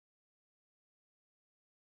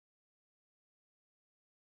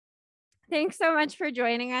Thanks so much for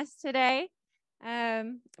joining us today.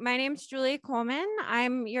 My name's Julie Coleman.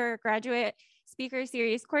 I'm your graduate speaker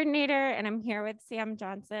series coordinator, and I'm here with Sam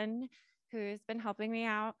Johnson, who's been helping me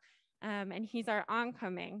out, and he's our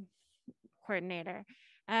oncoming coordinator.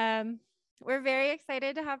 We're very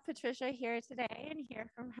excited to have Patricia here today and hear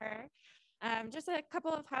from her. Just a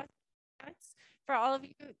couple of house notes for all of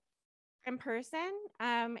you in person.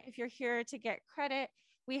 If you're here to get credit,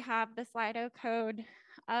 we have the Slido code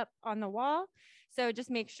up on the wall. So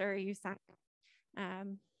just make sure you sign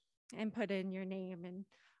and put in your name and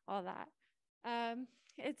all that.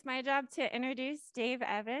 It's my job to introduce Dave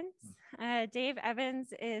Evans. Dave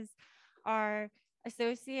Evans is our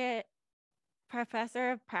associate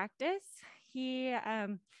professor of practice. He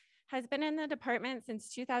has been in the department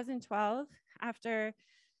since 2012 after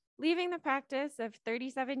leaving the practice of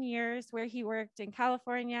 37 years where he worked in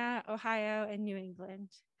California, Ohio, and New England.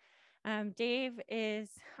 Dave is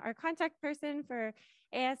our contact person for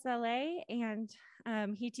ASLA, and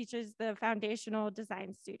he teaches the foundational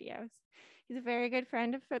design studios. He's a very good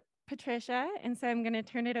friend of Patricia, and so I'm going to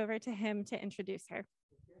turn it over to him to introduce her.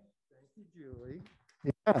 Okay. Thank you, Julie.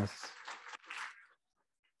 Yes.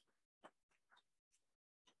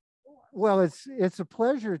 Well, it's a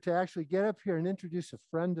pleasure to actually get up here and introduce a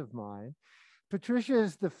friend of mine. Patricia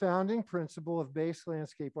is the founding principal of Base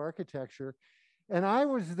Landscape Architecture, and I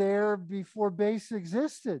was there before Base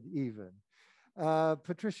existed even.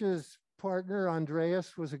 Patricia's partner,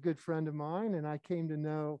 Andreas, was a good friend of mine, and I came to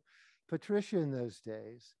know Patricia in those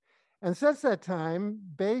days. And since that time,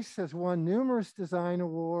 Base has won numerous design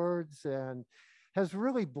awards and has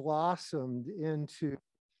really blossomed into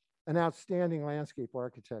an outstanding landscape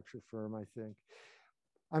architecture firm, I think.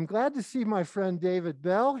 I'm glad to see my friend David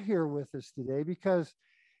Bell here with us today because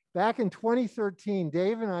back in 2013,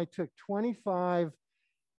 Dave and I took 25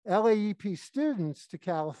 LAEP students to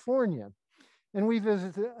California, and we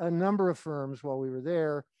visited a number of firms while we were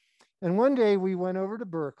there. And one day we went over to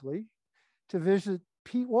Berkeley to visit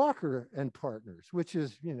Pete Walker and Partners, which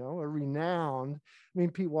is, you know, a renowned,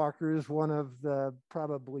 Pete Walker is one of the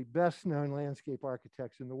probably best known landscape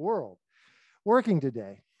architects in the world working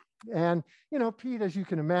today. And, you know, Pete, as you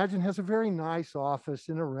can imagine, has a very nice office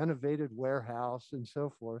in a renovated warehouse and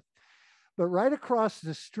so forth. But right across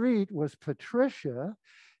the street was Patricia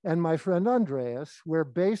and my friend Andreas, where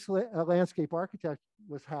Base Landscape Architect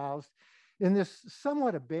was housed in this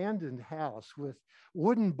somewhat abandoned house with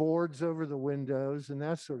wooden boards over the windows and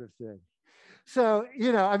that sort of thing. So,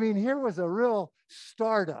 you know, here was a real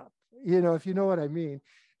startup, you know, if you know what I mean.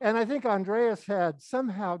 And I think Andreas had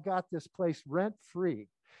somehow got this place rent-free.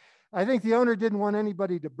 I think the owner didn't want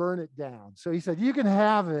anybody to burn it down. So he said, you can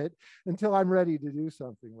have it until I'm ready to do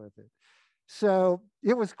something with it. So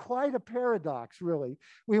it was quite a paradox, really.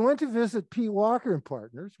 We went to visit Pete Walker and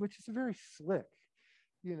Partners, which is a very slick,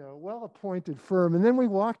 you know, well-appointed firm. And then we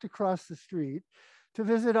walked across the street to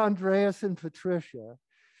visit Andreas and Patricia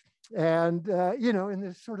and, you know, in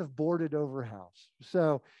this sort of boarded over house.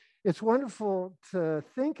 So it's wonderful to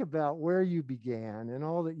think about where you began and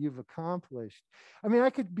all that you've accomplished. I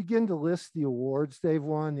could begin to list the awards they've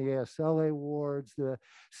won, the ASLA awards, the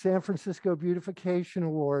San Francisco Beautification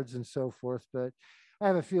Awards and so forth, but I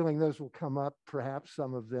have a feeling those will come up, perhaps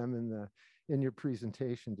some of them in your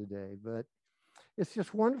presentation today. But it's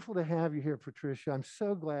just wonderful to have you here, Patricia. I'm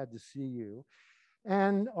so glad to see you.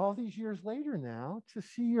 And all these years later now, to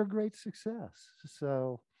see your great success.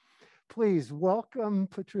 So please welcome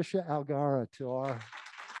Patricia Algara to our...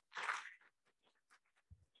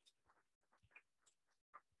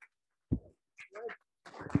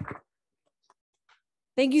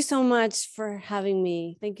 Thank you so much for having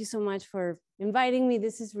me. Thank you so much for inviting me.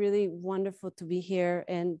 This is really wonderful to be here.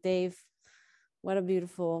 And Dave, what a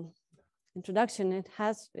beautiful introduction. It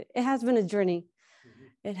has been a journey.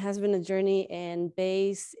 It has been a journey, and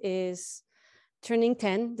Base is turning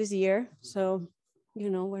 10 this year. So,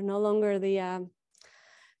 you know, we're no longer the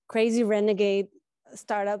crazy renegade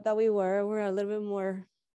startup that we were. We're a little bit more,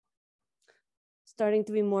 starting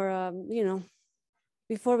to be more, you know,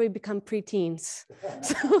 before we become preteens.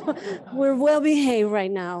 So we're well behaved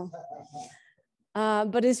right now.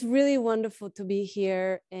 But it's really wonderful to be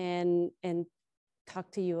here and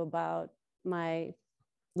talk to you about my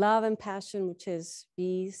love and passion, which is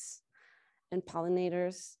bees and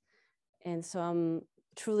pollinators. And so I'm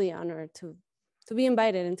truly honored to be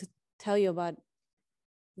invited and to tell you about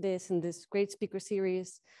this and this great speaker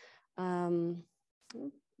series. Do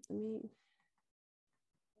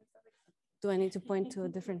I need to point to a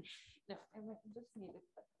different? No, I just need it.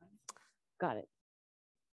 Got it.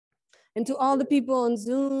 And to all the people on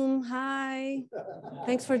Zoom, hi.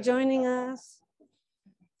 Thanks for joining us.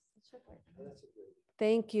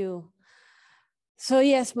 Thank you. So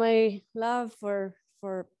yes, my love for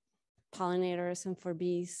pollinators and for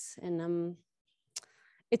bees, and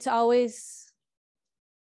it's always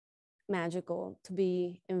magical to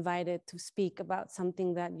be invited to speak about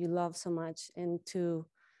something that you love so much, and to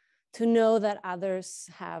know that others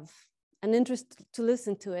have an interest to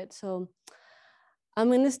listen to it. So I'm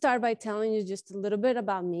going to start by telling you just a little bit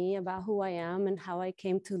about me, about who I am and how I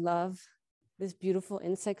came to love this beautiful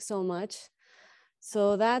insect so much.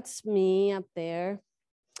 So that's me up there,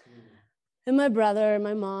 and my brother,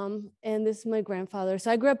 my mom, and this is my grandfather.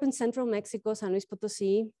 So I grew up in central Mexico, San Luis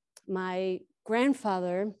Potosí. My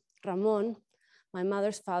grandfather, Ramon, my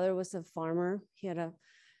mother's father, was a farmer. He had a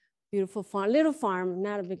beautiful farm, little farm,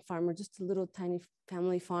 not a big farmer, just a little tiny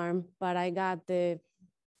family farm. But I got the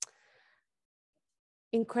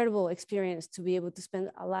incredible experience to be able to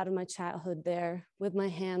spend a lot of my childhood there with my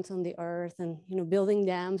hands on the earth, and building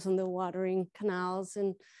dams on the watering canals,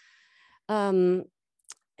 and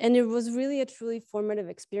it was really a truly formative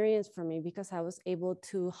experience for me, because I was able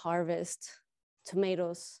to harvest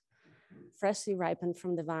tomatoes freshly ripened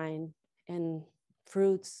from the vine, and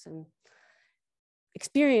fruits, and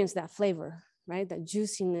experience that flavor, right? That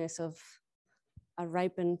juiciness of a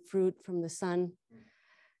ripened fruit from the sun.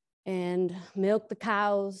 And milk the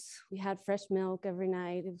cows. We had fresh milk every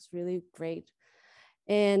night. It was really great.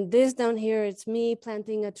 And this down here, it's me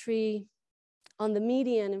planting a tree on the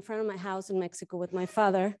median in front of my house in Mexico with my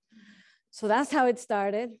father. So that's how it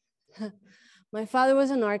started. My father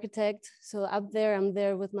was an architect. So up there, I'm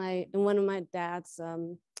there with in one of my dad's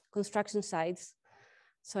construction sites.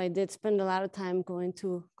 So I did spend a lot of time going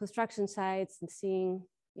to construction sites and seeing,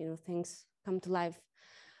 things come to life.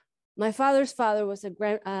 My father's father was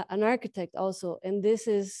an architect also, and this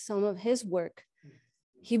is some of his work.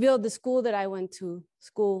 He built the school that I went to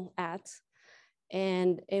school at,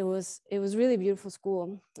 and it was really beautiful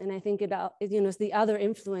school. And I think it's the other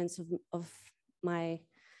influence of my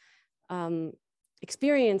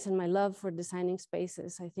experience and my love for designing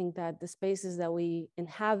spaces. I think that the spaces that we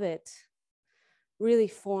inhabit really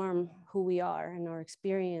form who we are and our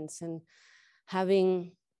experience, and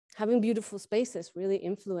having beautiful spaces really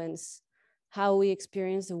influence how we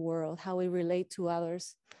experience the world, how we relate to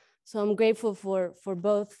others. So I'm grateful for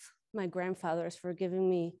both my grandfathers for giving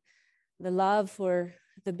me the love for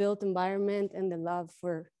the built environment, and the love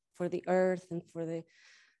for the earth, and for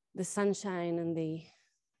the sunshine and the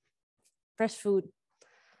fresh food.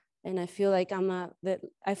 And I feel like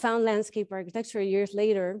I found landscape architecture years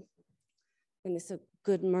later, and it's a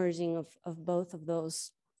good merging of both of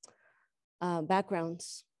those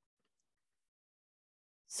backgrounds.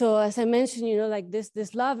 So as I mentioned, like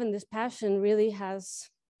this love and this passion really has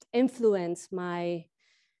influenced my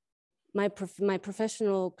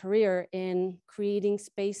professional career in creating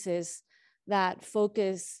spaces that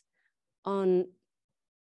focus on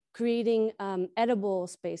creating edible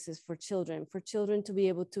spaces for children to be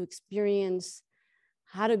able to experience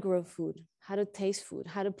how to grow food, how to taste food,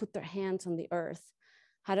 how to put their hands on the earth,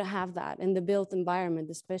 how to have that in the built environment,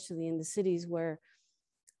 especially in the cities where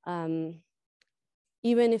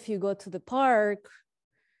even if you go to the park,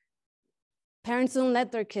 parents don't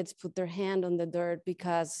let their kids put their hand on the dirt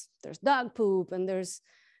because there's dog poop and there's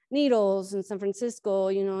needles in San Francisco,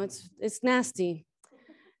 it's nasty.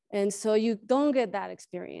 And so you don't get that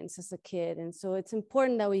experience as a kid. And so it's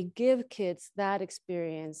important that we give kids that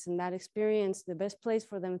experience, and that experience, the best place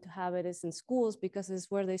for them to have it is in schools, because it's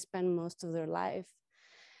where they spend most of their life.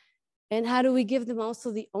 And how do we give them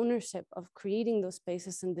also the ownership of creating those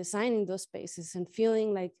spaces and designing those spaces and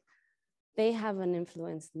feeling like they have an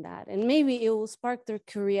influence in that? And maybe it will spark their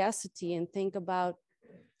curiosity and think about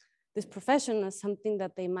this profession as something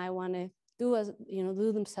that they might want to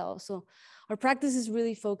do themselves. So our practice is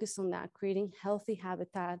really focused on that, creating healthy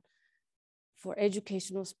habitat for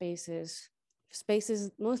educational spaces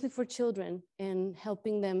mostly for children, and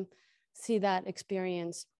helping them see that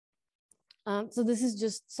experience. So this is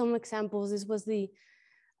just some examples. This was the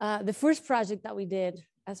first project that we did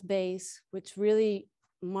as BASE, which really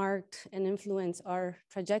marked and influenced our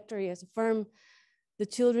trajectory as a firm. The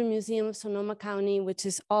Children's Museum of Sonoma County, which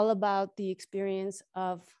is all about the experience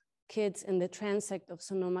of kids in the transect of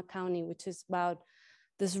Sonoma County, which is about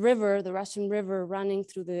this river, the Russian River, running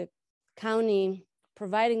through the county,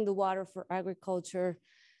 providing the water for agriculture,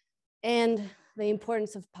 and the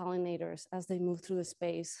importance of pollinators as they move through the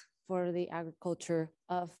space for the agriculture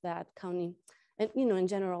of that county, and in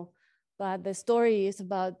general. But the story is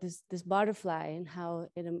about this butterfly and how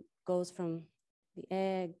it goes from the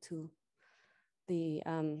egg to the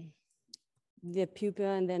pupa,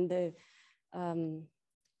 and then the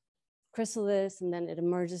chrysalis, and then it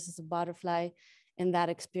emerges as a butterfly. and that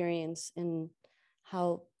experience and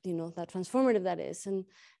how, you know, that transformative that is. And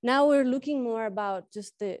now we're looking more about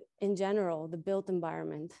just in general, the built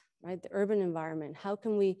environment, right? The urban environment. How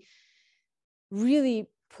can we really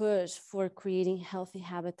push for creating healthy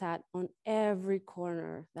habitat on every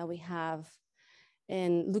corner that we have,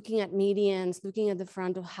 and looking at medians, looking at the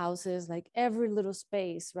front of houses, like every little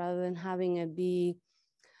space, rather than having it be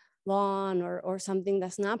lawn or something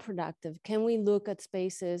that's not productive. Can we look at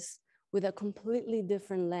spaces with a completely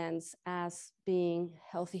different lens as being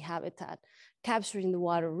healthy habitat, capturing the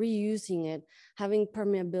water, reusing it, having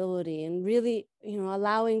permeability, and really, you know,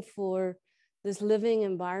 allowing for this living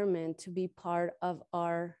environment to be part of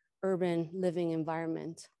our urban living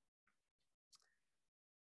environment.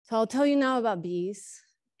 So I'll tell you now about bees.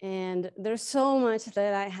 And there's so much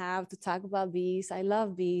that I have to talk about bees. I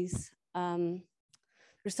love bees.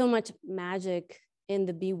 There's so much magic in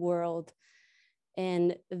the bee world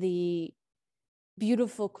and the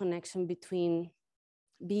beautiful connection between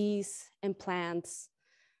bees and plants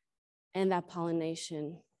and that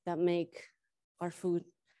pollination that make our food.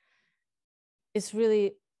 It's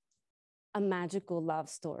really a magical love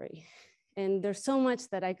story. And there's so much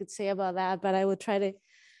that I could say about that, but I would try to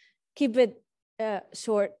keep it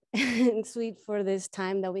short and sweet for this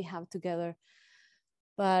time that we have together.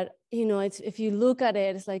 But, you know, it's, if you look at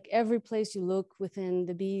it, it's like every place you look within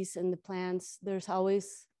the bees and the plants, there's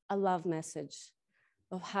always a love message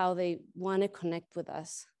of how they want to connect with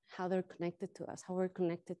us, how they're connected to us, how we're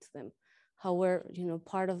connected to them, how we're, you know,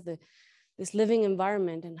 part of this living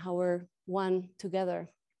environment, and how we're one together.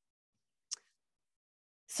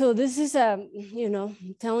 So this is, you know,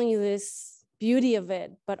 telling you this beauty of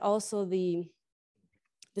it, but also the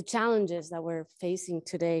challenges that we're facing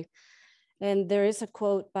today. And there is a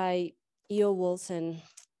quote by E.O. Wilson: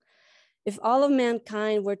 "If all of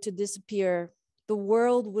mankind were to disappear, the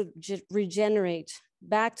world would regenerate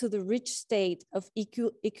back to the rich state of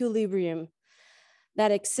equilibrium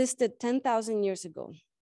that existed 10,000 years ago.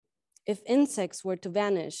 If insects were to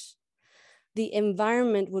vanish, the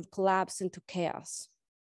environment would collapse into chaos."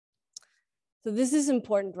 So this is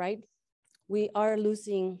important, right? We are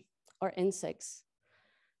losing our insects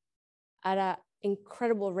at an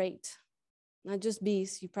incredible rate. Not just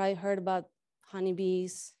bees. You probably heard about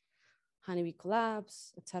honeybees, honeybee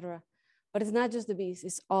collapse, etc. But it's not just the bees,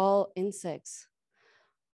 it's all insects.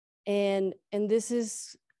 And this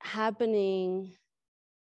is happening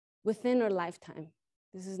within our lifetime.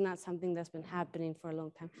 This is not something that's been happening for a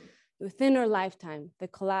long time. Within our lifetime, the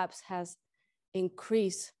collapse has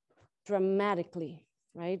increased dramatically,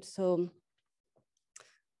 right? So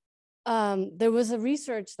there was a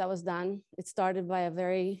research that was done. It started by a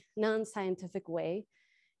very non-scientific way,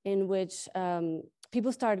 in which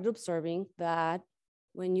people started observing that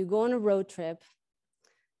when you go on a road trip,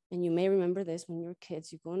 and you may remember this when you were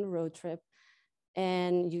kids, you go on a road trip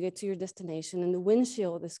and you get to your destination and the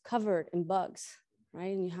windshield is covered in bugs,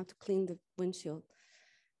 right? And you have to clean the windshield.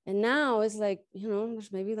 And now it's like, you know,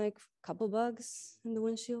 there's maybe like a couple bugs in the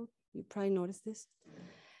windshield. You probably noticed this.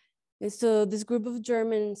 And so this group of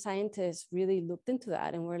German scientists really looked into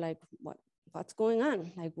that and were like, what's going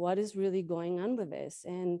on? Like, what is really going on with this?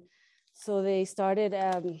 And so they started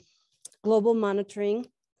global monitoring.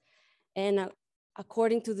 And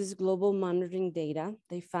according to this global monitoring data,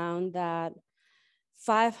 they found that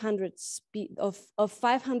 500 species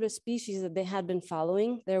that they had been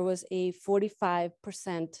following, there was a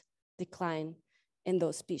 45% decline in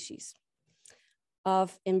those species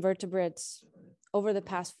of invertebrates over the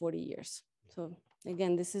past 40 years. So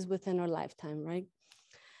again, this is within our lifetime, right?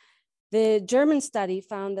 The German study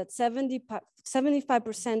found that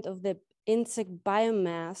 75% of the insect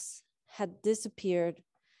biomass had disappeared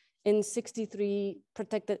in 63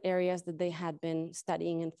 protected areas that they had been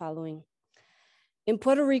studying and following. In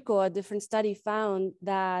Puerto Rico, a different study found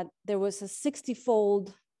that there was a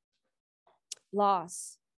 60-fold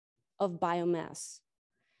loss of biomass,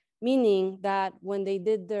 meaning that when they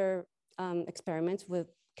did their experiments with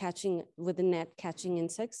the net catching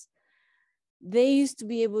insects, they used to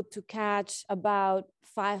be able to catch about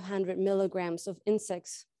 500 milligrams of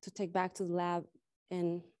insects to take back to the lab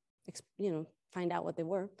and, you know, find out what they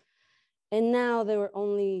were. And now they were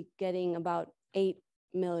only getting about 8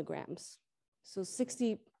 milligrams. So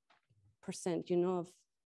 60%, you know, of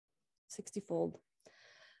 60-fold.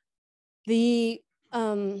 The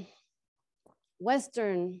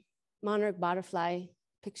Western monarch butterfly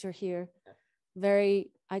picture here,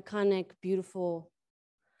 very iconic, beautiful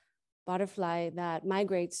butterfly that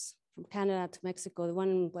migrates from Canada to Mexico, the one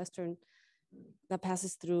in Western that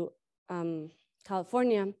passes through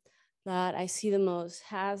California that I see the most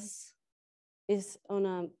is on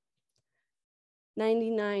a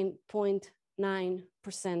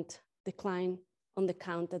 99.9% decline on the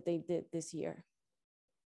count that they did this year.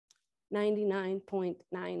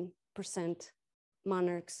 99.9%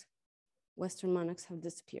 monarchs, Western monarchs have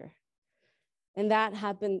disappeared. And that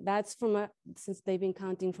happened, that's from since they've been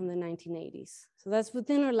counting from the 1980s. So that's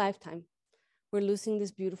within our lifetime. We're losing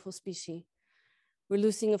this beautiful species. We're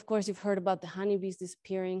losing, of course, you've heard about the honeybees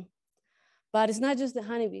disappearing, but it's not just the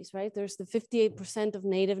honeybees, right? There's the 58% of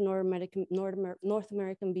native North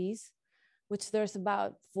American bees, which there's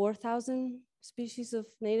about 4,000 species of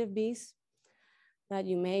native bees that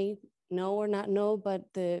you may know or not know,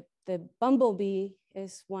 but the bumblebee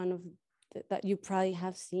is one of that you probably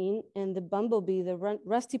have seen. And the bumblebee, the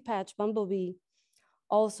rusty patch bumblebee,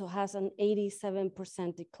 also has an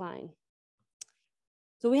 87% decline.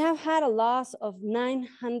 So we have had a loss of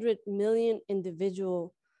 900 million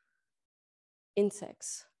individual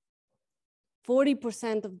insects.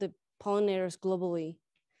 40% of the pollinators globally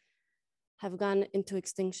have gone into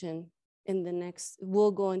extinction in the next,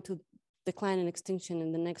 will go into decline and extinction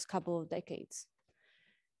in the next couple of decades.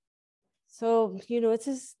 So, you know, this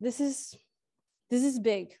is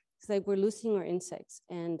big. It's like we're losing our insects.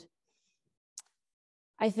 And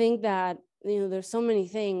I think that, you know, there's so many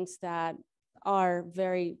things that are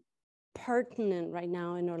very pertinent right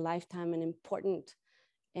now in our lifetime and important,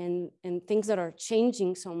 and things that are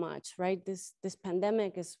changing so much, right? This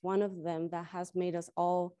pandemic is one of them that has made us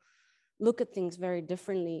all look at things very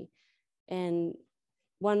differently. And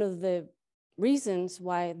one of the reasons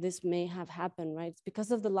why this may have happened, right? It's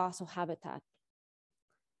because of the loss of habitat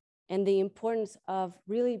and the importance of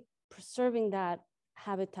really preserving that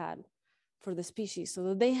habitat for the species so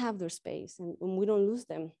that they have their space and we don't lose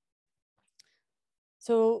them.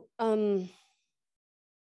 So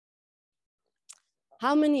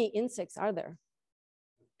how many insects are there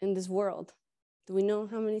in this world? Do we know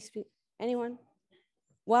how many species? Anyone?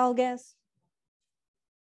 Wild guess?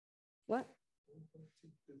 What?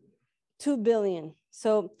 2 billion.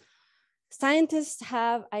 So scientists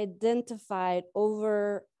have identified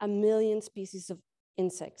over 1 million species of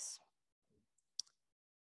insects,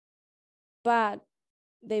 but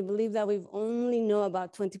they believe that we've only know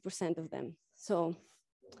about 20% of them. So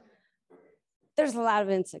there's a lot of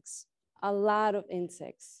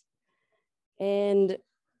insects, and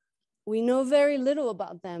we know very little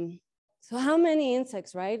about them. So how many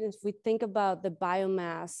insects, right? If we think about the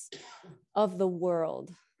biomass of the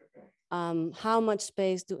world, how much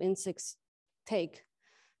space do insects take?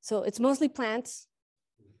 So it's mostly plants,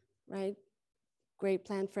 right? Great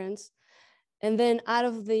plant friends. And then out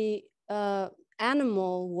of the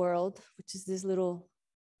animal world, which is this little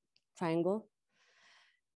triangle,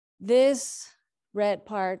 this red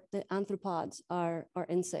part, the arthropods are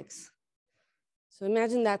insects. So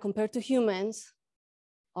imagine that compared to humans,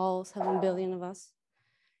 all 7 billion of us,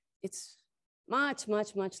 it's much,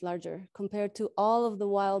 much, much larger compared to all of the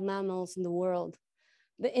wild mammals in the world.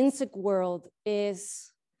 The insect world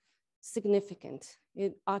is significant.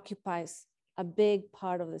 It occupies a big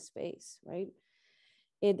part of the space, right?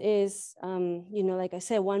 It is, you know, like I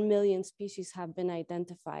said, 1 million species have been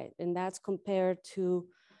identified, and that's compared to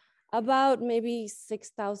about maybe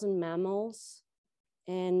 6,000 mammals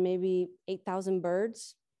and maybe 8,000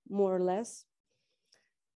 birds, more or less.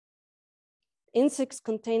 Insects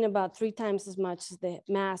contain about 3 times as much as the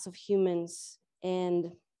mass of humans.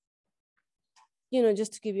 And, you know,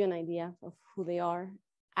 just to give you an idea of who they are,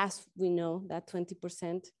 as we know, that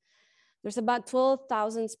 20%, there's about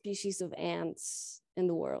 12,000 species of ants in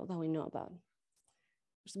the world that we know about.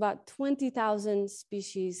 There's about 20,000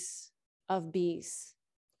 species of bees.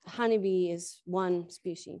 A honeybee is one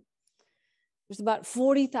species. There's about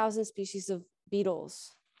 40,000 species of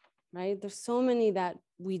beetles, right? There's so many that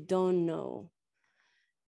we don't know.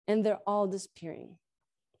 And they're all disappearing.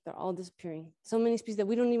 They're all disappearing. So many species that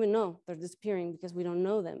we don't even know they're disappearing because we don't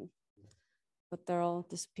know them, but they're all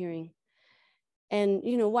disappearing. And,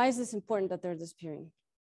 you know, why is this important that they're disappearing?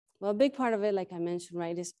 Well, a big part of it, like I mentioned,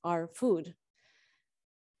 right, is our food.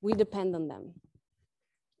 We depend on them.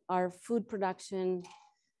 Our food production,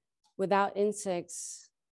 without insects,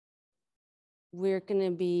 we're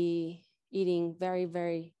gonna be eating very,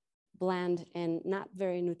 very bland and not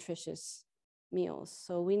very nutritious meals.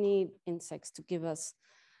 So we need insects to give us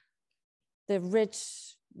the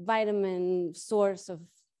rich vitamin source of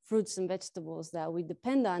fruits and vegetables that we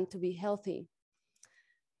depend on to be healthy.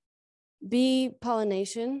 Bee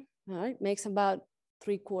pollination, all right, makes about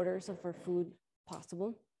 3/4 of our food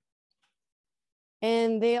possible.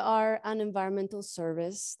 And they are an environmental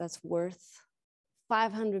service that's worth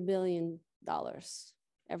 $500 billion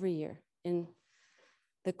every year in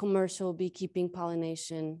the commercial beekeeping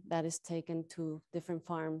pollination that is taken to different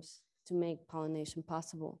farms to make pollination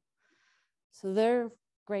possible. So they're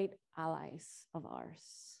great allies of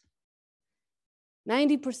ours.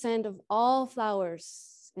 90% of all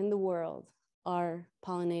flowers in the world are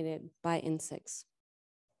pollinated by insects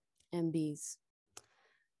and bees.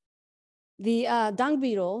 The dung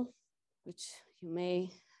beetle, which you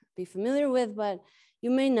may be familiar with, but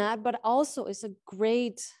you may not, but also is a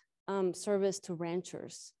great service to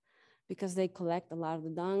ranchers because they collect a lot of the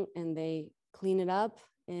dung and they clean it up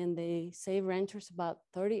and they save ranchers about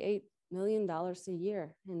 $38 million a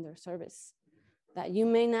year in their service that you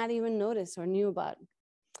may not even notice or knew about.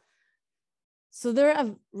 So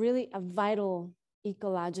they're really a vital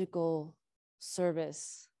ecological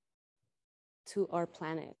service to our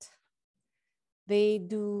planet. They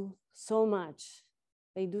do so much.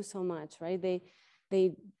 They do so much, right?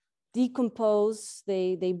 They decompose,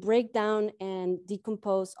 they break down and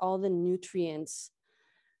decompose all the nutrients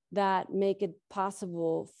that make it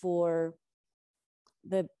possible for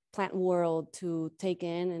the plant world to take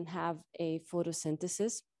in and have a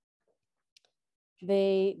photosynthesis.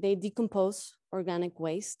 They decompose organic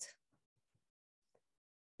waste.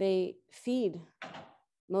 They feed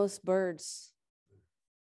most birds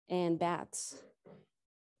and bats.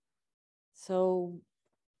 So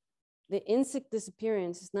the insect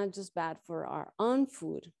disappearance is not just bad for our own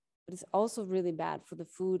food, but it's also really bad for the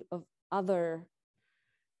food of other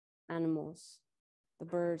animals, the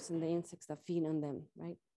birds and the insects that feed on them,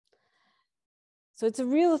 right? So it's a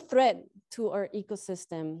real threat to our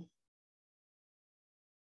ecosystem.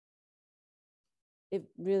 It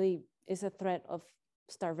really is a threat of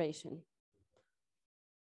starvation.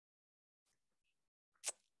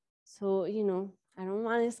 So, you know, I don't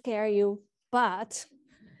want to scare you, but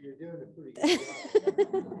you're doing a pretty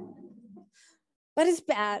good job. But it's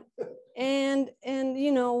bad. And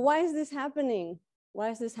you know, why is this happening? Why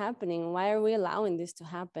is this happening? Why are we allowing this to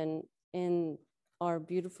happen in our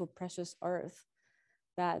beautiful, precious earth,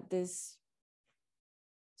 that this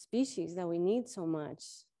species that we need so much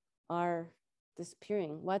are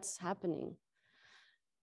disappearing? What's happening?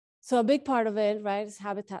 So a big part of it, right, is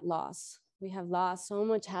habitat loss. We have lost so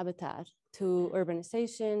much habitat to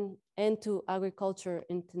urbanization and to agriculture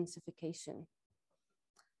intensification,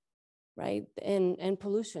 right? And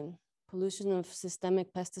pollution of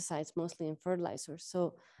systemic pesticides, mostly in fertilizers.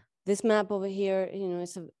 So this map over here, you know,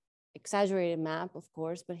 it's an exaggerated map, of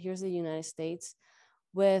course, but here's the United States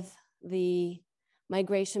with the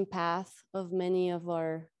migration path of many of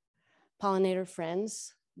our pollinator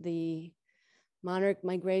friends, the monarch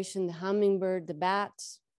migration, the hummingbird, the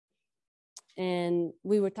bats. And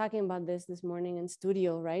we were talking about this morning in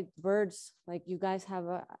studio, right? Birds, like you guys have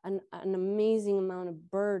an amazing amount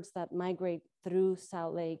of birds that migrate through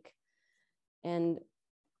Salt Lake and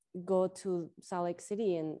go to Salt Lake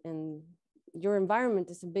City, and your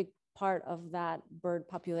environment is a big part of that bird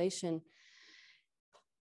population.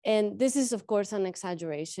 And this is, of course, an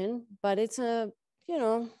exaggeration, but it's you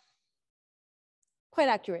know, quite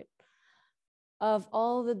accurate of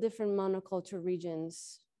all the different monoculture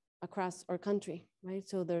regions across our country, right?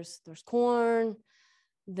 So there's corn,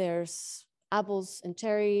 there's apples and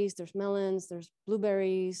cherries, there's melons, there's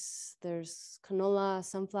blueberries, there's canola,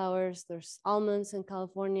 sunflowers, there's almonds in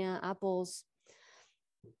California, apples.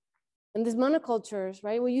 And these monocultures,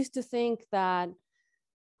 right? We used to think that,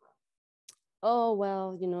 oh,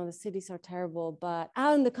 well, you know, the cities are terrible, but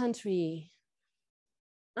out in the country,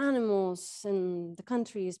 animals and the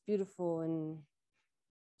country is beautiful and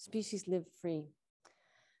species live free.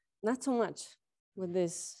 Not so much with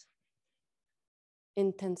this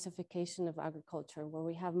intensification of agriculture, where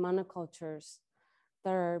we have monocultures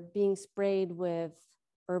that are being sprayed with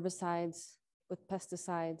herbicides, with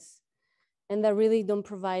pesticides, and that really don't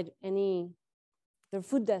provide any, they're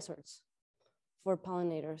food deserts for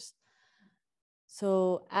pollinators.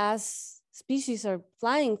 So as species are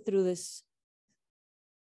flying through this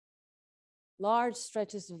large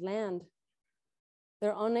stretches of land,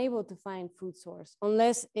 they're unable to find food source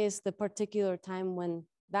unless it's the particular time when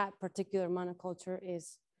that particular monoculture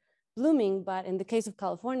is blooming. But in the case of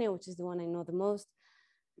California, which is the one I know the most,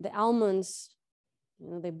 the almonds, you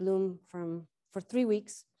know, they bloom for 3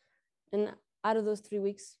 weeks. And out of those 3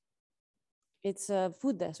 weeks, it's a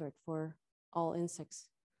food desert for all insects.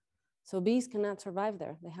 So bees cannot survive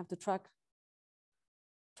there. They have to truck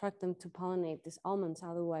them to pollinate these almonds.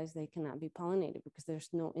 Otherwise, they cannot be pollinated because there's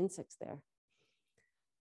no insects there.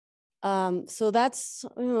 So that's,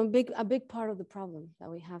 you know, a big part of the problem that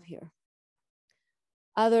we have here.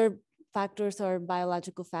 Other factors are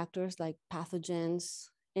biological factors like pathogens,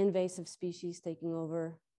 invasive species taking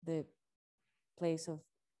over the place of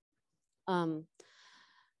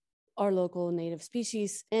our local native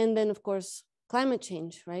species. And then of course, climate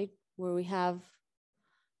change, right? Where we have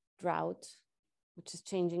drought, which is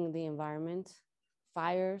changing the environment,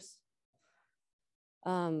 fires,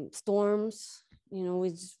 storms. You know,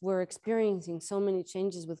 we're experiencing so many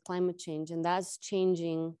changes with climate change, and that's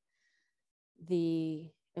changing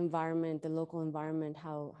the environment, the local environment,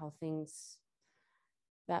 how things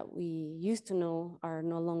that we used to know are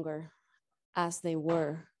no longer as they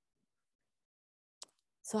were.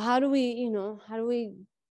 So how do we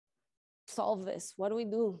solve this? What do we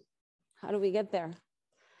do? How do we get there?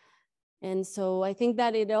 And so I think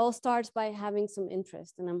that it all starts by having some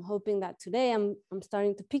interest. And I'm hoping that today I'm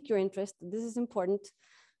starting to pique your interest. This is important,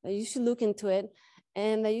 that you should look into it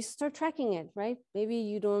and that you start tracking it, right? Maybe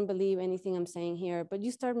you don't believe anything I'm saying here, but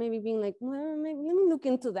you start maybe being like, well, maybe, let me look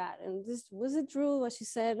into that. And was it true what she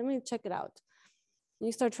said? Let me check it out. And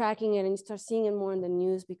you start tracking it and you start seeing it more in the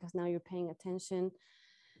news because now you're paying attention.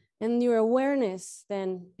 And your awareness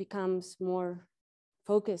then becomes more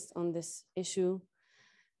focused on this issue.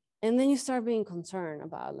 And then you start being concerned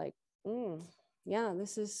about like, yeah,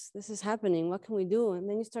 this is happening. What can we do? And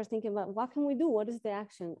then you start thinking about what can we do? What is the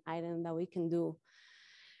action item that we can do?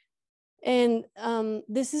 And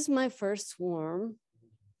this is my first swarm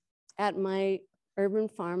at my urban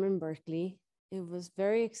farm in Berkeley. It was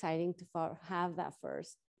very exciting to have that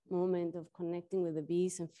first moment of connecting with the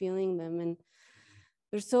bees and feeling them. And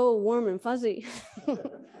they're so warm and fuzzy.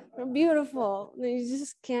 They're beautiful. You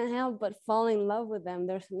just can't help but fall in love with them.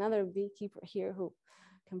 There's another beekeeper here who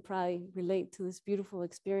can probably relate to this beautiful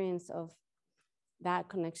experience of that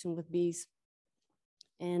connection with bees.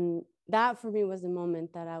 And that for me was the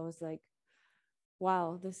moment that I was like,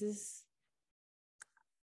 wow, this is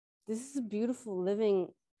a beautiful living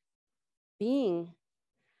being.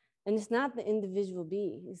 And it's not the individual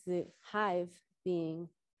bee, it's the hive being,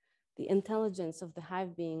 the intelligence of the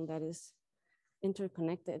hive being that is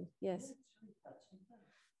interconnected. Yes.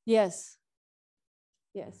 Yes.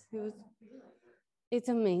 Yes. It's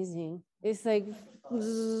amazing. It's like,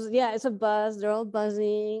 yeah, it's a buzz. They're all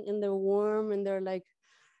buzzing and they're warm and they're like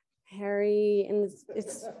hairy and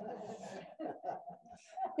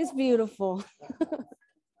it's beautiful.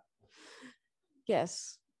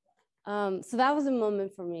 Yes. So that was a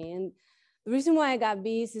moment for me. And the reason why I got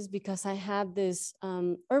bees is because I had this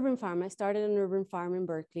urban farm. I started an urban farm in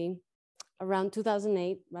Berkeley around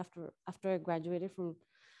 2008 after I graduated from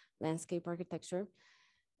landscape architecture.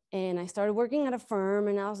 And I started working at a firm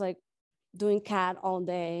and I was like doing CAD all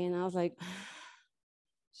day. And I was like,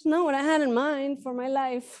 it's not what I had in mind for my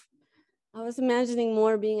life. I was imagining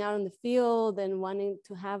more being out in the field and wanting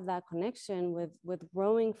to have that connection with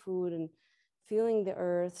growing food and feeling the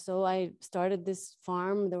earth. So I started this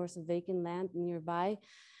farm. There was a vacant land nearby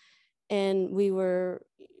and we were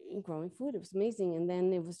growing food. It was amazing. And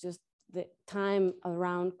then it was just the time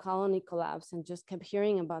around colony collapse and just kept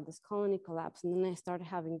hearing about this colony collapse. And then I started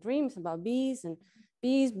having dreams about bees and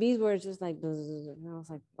bees were just like, and I was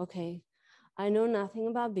like, okay, I know nothing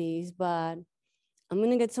about bees, but I'm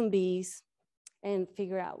gonna get some bees and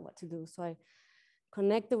figure out what to do. So I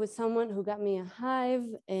connected with someone who got me a hive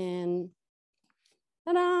and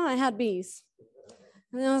ta-da, I had bees.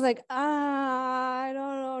 And I was like, I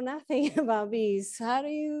don't know nothing about bees. How do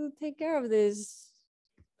you take care of this,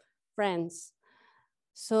 friends?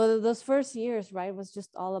 So those first years, right, was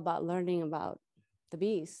just all about learning about the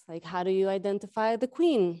bees. Like, how do you identify the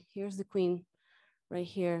queen? Here's the queen right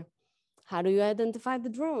here. How do you identify the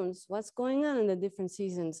drones? What's going on in the different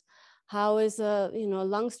seasons? How is a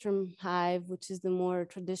Lungstrom hive, which is the more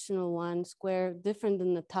traditional one, square, different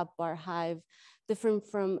than the top bar hive, different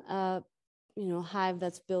from a hive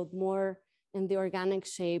that's built more in the organic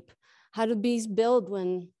shape? How do bees build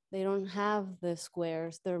when they don't have the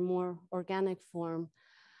squares? They're more organic form.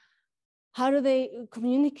 How do they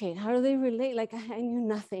communicate? How do they relate? Like I knew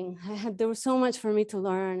nothing. There was so much for me to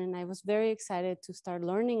learn, and I was very excited to start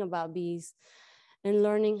learning about bees and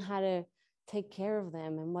learning how to take care of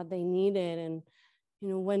them and what they needed, and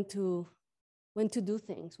when to do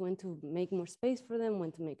things, when to make more space for them,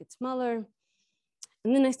 when to make it smaller.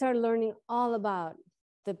 And then I started learning all about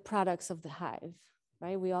the products of the hive,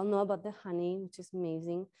 right? We all know about the honey, which is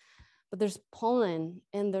amazing. But there's pollen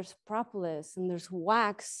and there's propolis and there's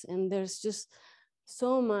wax and there's just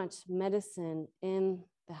so much medicine in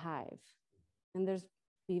the hive. And there's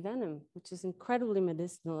bee venom, which is incredibly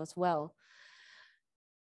medicinal as well.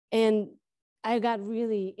 And I got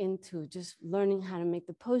really into just learning how to make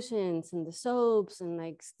the potions and the soaps, and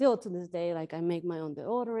like still to this day, like I make my own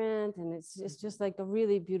deodorant, and it's just like a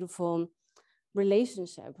really beautiful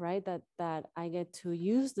relationship, right? That I get to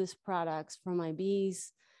use these products for my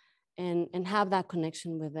bees and have that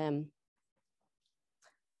connection with them.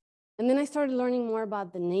 And then I started learning more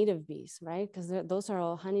about the native bees, right? Because those are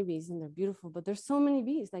all honeybees and they're beautiful, but there's so many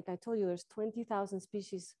bees. Like I told you, there's 20,000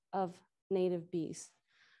 species of native bees,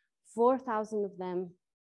 4,000 of them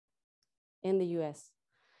in the US.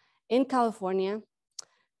 In California,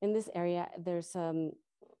 in this area, there's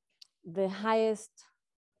the highest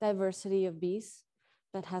diversity of bees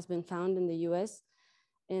that has been found in the US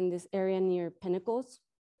in this area near Pinnacles,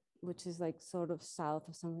 which is like sort of south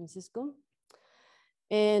of San Francisco.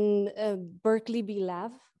 And Berkeley Bee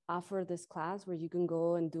Lab offered this class where you can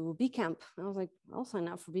go and do bee camp. I was like, I'll sign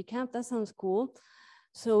up for bee camp. That sounds cool.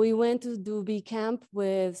 So we went to do bee camp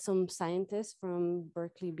with some scientists from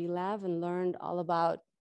Berkeley Bee Lab and learned all about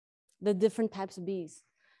the different types of bees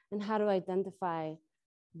and how to identify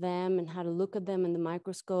them and how to look at them in the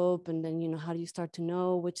microscope. And then, you know, how do you start to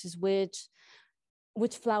know which is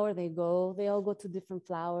which flower they go. They all go to different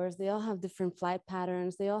flowers. They all have different flight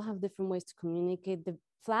patterns. They all have different ways to communicate. The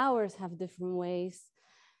flowers have different ways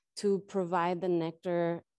to provide the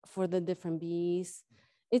nectar for the different bees.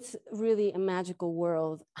 It's really a magical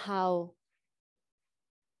world, how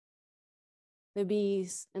the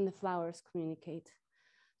bees and the flowers communicate.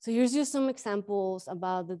 So here's just some examples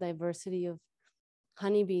about the diversity of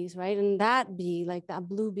honeybees, right? And that bee, like that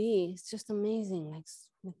blue bee, it's just amazing, like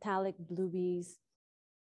metallic blue bees.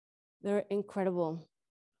 They're incredible.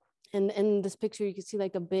 And in this picture, you can see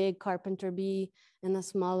like a big carpenter bee and a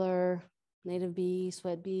smaller native bee,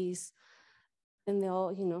 sweat bees. And they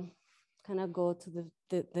all, you know, kind of go to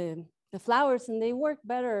the flowers, and they work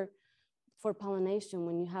better for pollination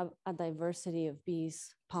when you have a diversity of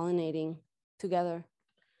bees pollinating together.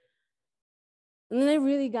 And then I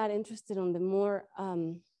really got interested on the more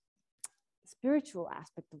spiritual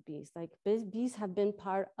aspect of bees. Like bees have been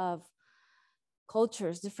part of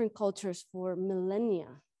cultures, different cultures for millennia.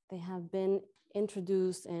 They have been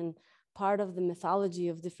introduced and part of the mythology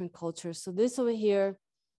of different cultures. So this over here,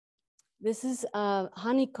 this is a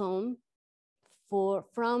honeycomb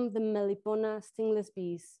from the Melipona stingless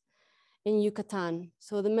bees in Yucatan.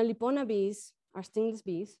 So the Melipona bees are stingless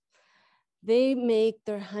bees. They make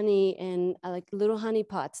their honey in like little honey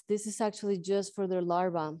pots. This is actually just for their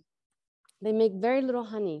larvae. They make very little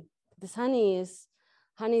honey. This honey is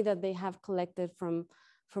honey that they have collected from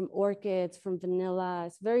orchids, from vanilla.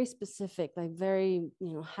 It's very specific, like very,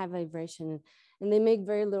 you know, high vibration. And they make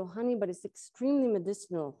very little honey, but it's extremely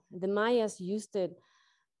medicinal. The Mayas used it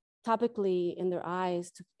topically in their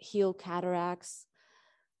eyes to heal cataracts.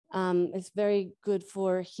 It's very good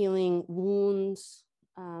for healing wounds.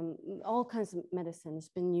 All kinds of medicine has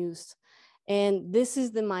been used. And this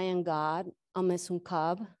is the Mayan god,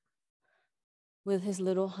 Amesunkab, with his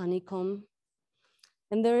little honeycomb.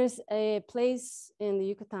 And there is a place in the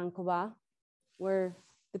Yucatan Coba where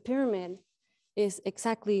the pyramid is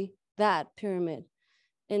exactly that pyramid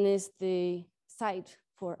and is the site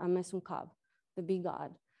for Amesunkab, the bee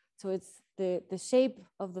god. So it's the shape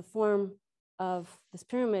of the form of this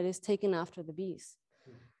pyramid is taken after the bees.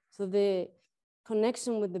 So the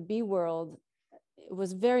connection with the bee world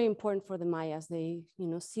was very important for the Mayas. They, you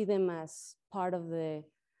know, see them as part of the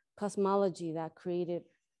cosmology that created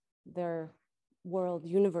their world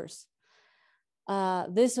universe.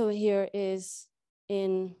 This over here is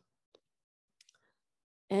in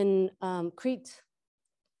Crete.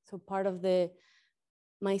 So part of the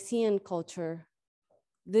Mycenaean culture.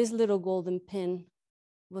 This little golden pin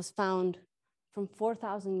was found from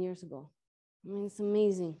 4,000 years ago. I mean, it's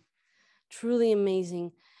amazing, truly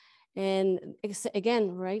amazing. And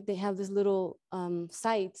again, right, they have these little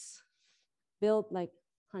sites built like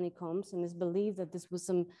honeycombs, and it's believed that this was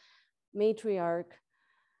some matriarch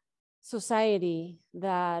society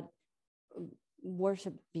that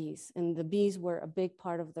worshiped bees, and the bees were a big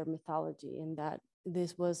part of their mythology, and that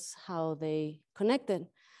this was how they connected.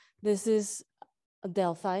 This is a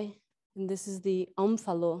Delphi, and this is the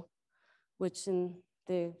omphalo, which in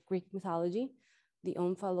the Greek mythology, the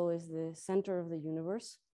omphalo is the center of the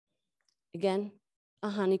universe. Again, a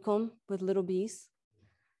honeycomb with little bees,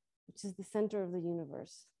 which is the center of the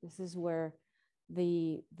universe. This is where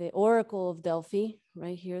the Oracle of Delphi,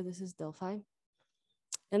 right here, this is Delphi.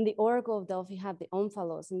 And the Oracle of Delphi had the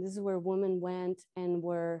omphalos, and this is where women went and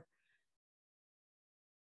were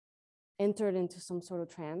entered into some sort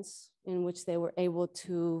of trance in which they were able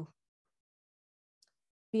to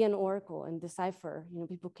be an oracle and decipher. You know,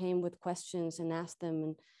 people came with questions and asked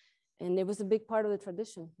them, and it was a big part of the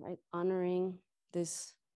tradition, right? Honoring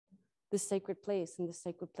this sacred place, and the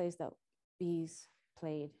sacred place that bees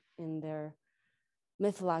played in their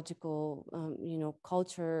mythological, you know,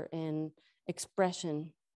 culture and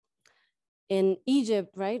expression. In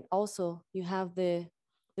Egypt, right, also you have the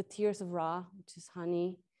tears of Ra, which is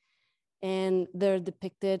honey, and they're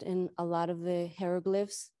depicted in a lot of the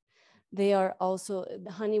hieroglyphs. They are also,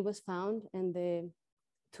 the honey was found in the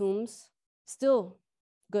tombs, still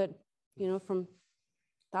good, you know, from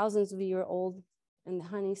thousands of years old, and the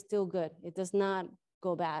honey is still good. It does not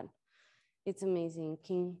go bad. It's amazing.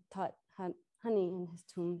 King Tut had honey in his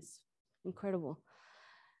tomb. It's incredible.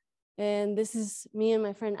 And this is me and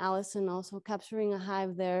my friend Allison also capturing a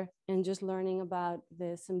hive there and just learning about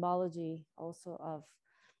the symbology also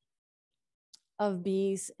of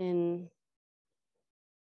bees in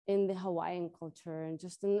the Hawaiian culture, and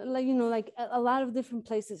just in, like, you know, like a lot of different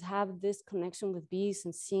places have this connection with bees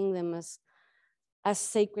and seeing them as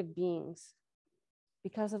sacred beings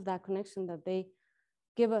because of that connection, that they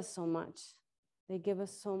give us so much. They give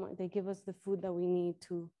us so much. They give us the food that we need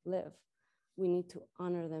to live. We need to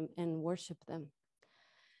honor them and worship them.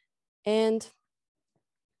 And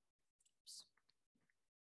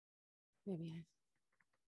maybe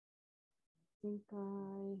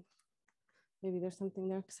maybe there's something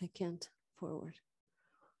there because I can't forward.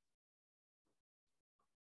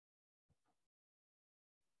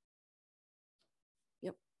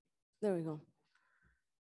 Yep, there we go.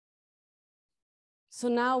 So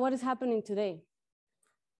now what is happening today?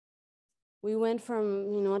 We went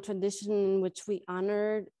from, you know, a tradition in which we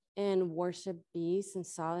honored and worshiped bees and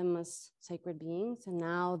saw them as sacred beings, and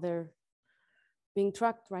now they're being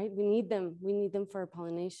trucked, right? We need them for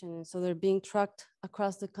pollination. And so they're being trucked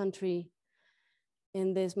across the country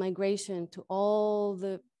in this migration to all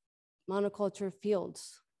the monoculture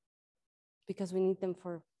fields because we need them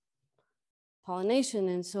for pollination.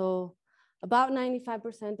 And so about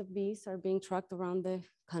 95% of bees are being trucked around the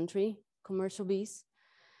country, commercial bees.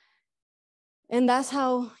 And that's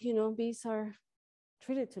how, you know, bees are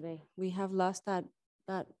treated today. We have lost that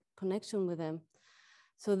connection with them.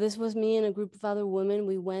 So this was me and a group of other women.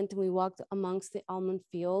 We went and we walked amongst the almond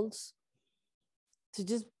fields to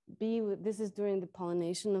just be with, this is during the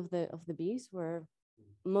pollination of the bees, where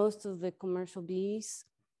most of the commercial bees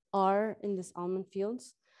are in these almond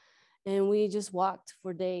fields. And we just walked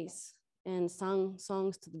for days and sung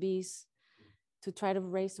songs to the bees to try to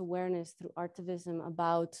raise awareness through activism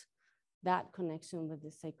about that connection with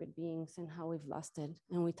the sacred beings and how we've lost it.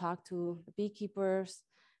 And we talked to the beekeepers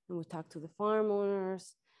and we talked to the farm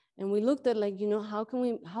owners, and we looked at, like, you know, how can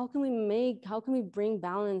we bring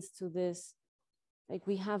balance to this? Like,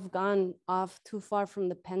 we have gone off too far from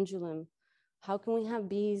the pendulum. How can we have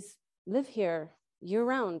bees live here year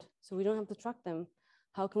round so we don't have to truck them?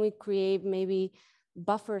 How can we create maybe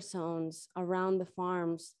buffer zones around the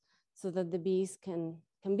farms so that the bees can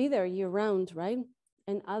be there year round, right?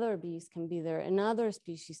 And other bees can be there and other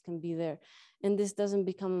species can be there. And this doesn't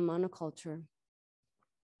become a monoculture.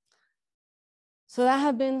 So that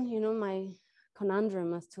had been, you know, my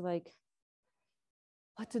conundrum as to, like,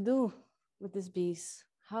 what to do with these bees,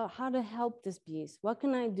 how to help these bees. What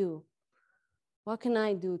can I do? What can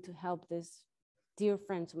I do to help these dear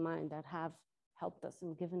friends of mine that have helped us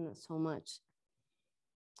and given us so much?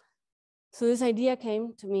 So this idea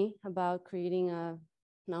came to me about creating a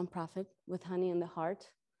nonprofit, With Honey in the Heart.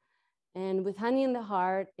 And With Honey in the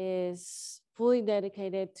Heart is fully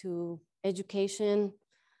dedicated to education,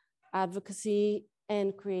 advocacy,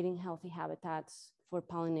 and creating healthy habitats for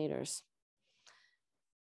pollinators.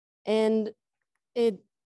 And it,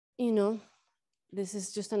 you know, this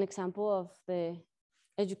is just an example of the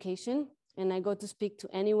education. And I go to speak to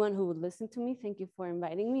anyone who would listen to me. Thank you for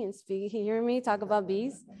inviting me and hearing me talk about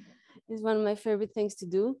bees. It's one of my favorite things to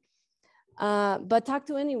do. But talk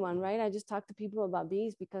to anyone, right? I just talk to people about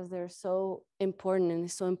bees because they're so important, and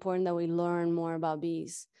it's so important that we learn more about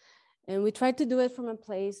bees. And we try to do it from a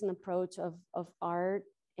place and approach of art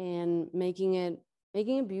and making it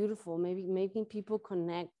beautiful, maybe making people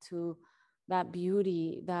connect to that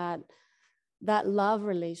beauty, that love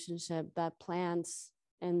relationship that plants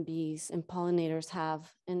and bees and pollinators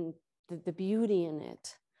have, and the beauty in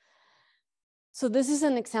it. So this is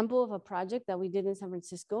an example of a project that we did in San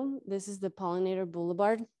Francisco. This is the Pollinator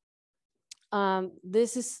Boulevard.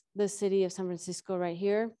 This is the city of San Francisco right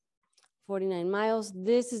here, 49 miles.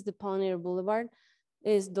 This is the Pollinator Boulevard,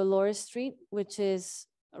 is Dolores Street, which is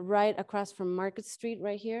right across from Market Street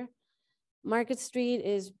right here. Market Street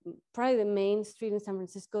is probably the main street in San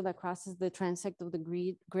Francisco that crosses the transect of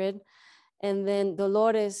the grid. And then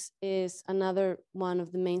Dolores is another one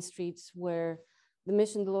of the main streets where the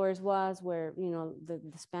Mission Dolores was, where, you know, the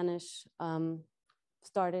Spanish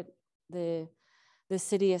started the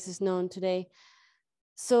city as is known today.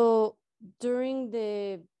 So during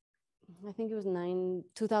the, I think it was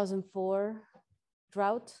 2004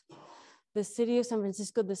 drought, the city of San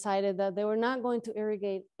Francisco decided that they were not going to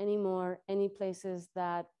irrigate anymore any places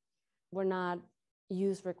that were not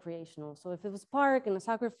used recreational. So if it was park and a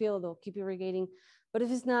soccer field, they'll keep irrigating. But if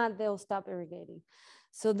it's not, they'll stop irrigating.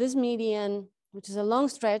 So this median, which is a long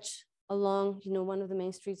stretch along, one of the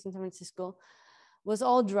main streets in San Francisco, was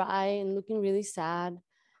all dry and looking really sad.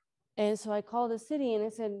 And so I called the city and I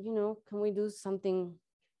said, can we do something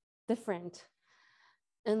different?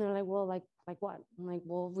 And they're like, well, like what? I'm like,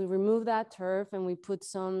 well, we removed that turf and we put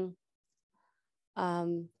some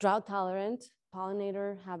drought tolerant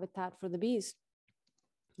pollinator habitat for the bees.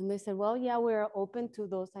 And they said, well, yeah, we're open to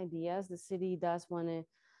those ideas. The city does want to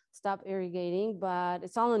stop irrigating, but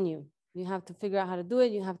it's all on you. You have to figure out how to do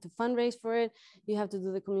it. You have to fundraise for it. You have to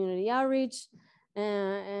do the community outreach.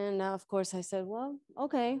 And of course I said, well,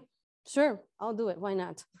 okay, sure, I'll do it. Why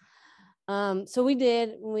not? So we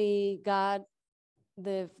did. We got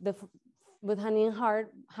with Honey and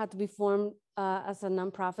Heart had to be formed as a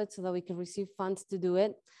nonprofit so that we could receive funds to do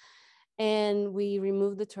it. And we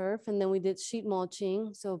removed the turf, and then we did sheet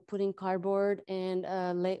mulching. So putting cardboard and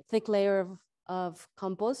a thick layer of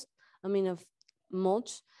compost, of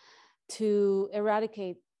mulch, to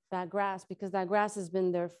eradicate that grass, because that grass has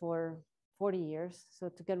been there for 40 years. So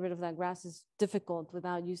to get rid of that grass is difficult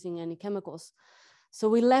without using any chemicals. So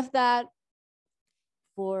we left that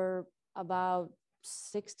for about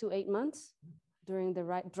 6 to 8 months during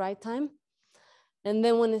the dry time. And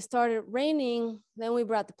then when it started raining, then we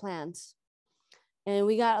brought the plants. And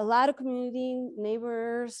we got a lot of community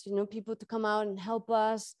neighbors, people to come out and help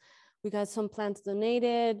us. We got some plants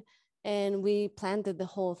donated and we planted the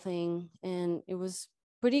whole thing. And it was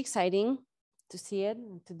pretty exciting to see it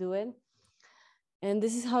and to do it. And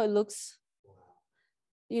this is how it looks.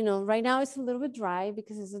 Right now it's a little bit dry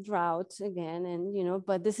because it's a drought again. And,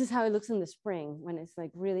 but this is how it looks in the spring when it's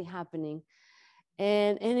like really happening.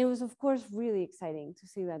 And it was, of course, really exciting to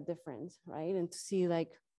see that difference, right? And to see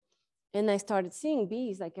and I started seeing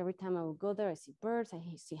bees. Like every time I would go there, I see birds, I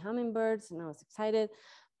see hummingbirds, and I was excited.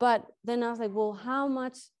 But then I was like, well, how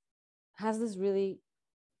much has this really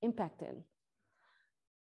impacted?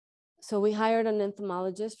 So we hired an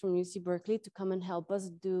entomologist from UC Berkeley to come and help us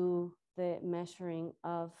do the measuring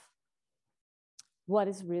of what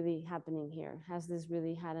is really happening here. Has this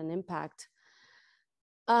really had an impact?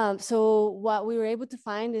 So what we were able to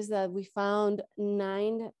find is that we found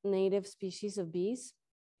 9 native species of bees.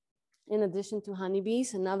 In addition to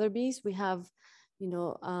honeybees and other bees, we have,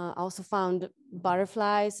 also found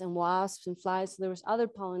butterflies and wasps and flies. So there was other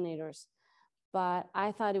pollinators, but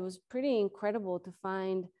I thought it was pretty incredible to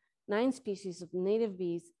find 9 species of native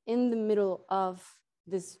bees in the middle of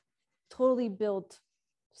this totally built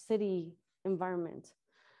city environment.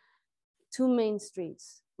 2 main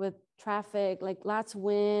streets with traffic, like lots of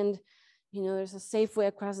wind, there's a Safeway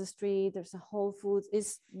across the street, there's a Whole Foods.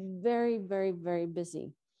 It's very, very, very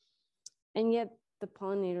busy. And yet the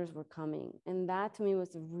pollinators were coming. And that to me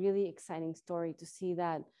was a really exciting story, to see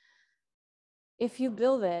that if you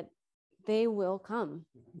build it, they will come.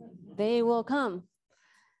 They will come.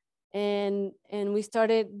 And we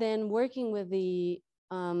started then working with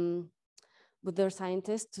with their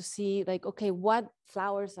scientists to see okay, what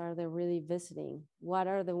flowers are they really visiting? What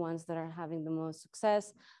are the ones that are having the most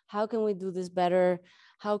success? How can we do this better?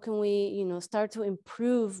 How can we, start to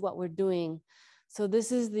improve what we're doing? So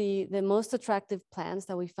this is the most attractive plants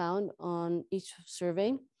that we found on each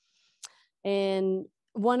survey. And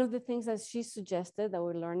one of the things that she suggested that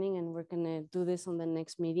we're learning, and we're gonna do this on the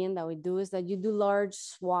next meeting that we do, is that you do large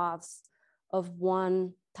swaths of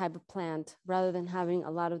one type of plant rather than having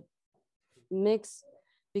a lot of mix,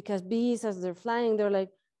 because bees, as they're flying, they're like,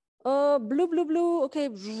 oh, blue, blue, blue, okay,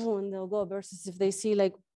 and they'll go, versus if they see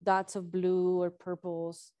dots of blue or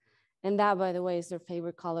purples. And that, by the way, is their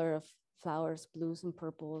favorite color of flowers, blues and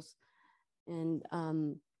purples. And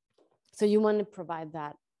so you want to provide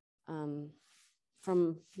that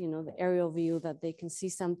from the aerial view, that they can see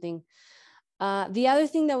something. The other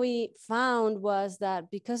thing that we found was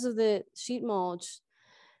that because of the sheet mulch,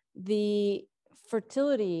 the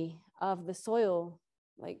fertility of the soil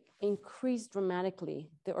increased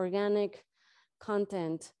dramatically. The organic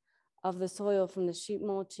content of the soil from the sheet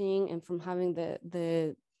mulching and from having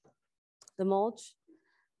the mulch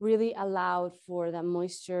really allowed for that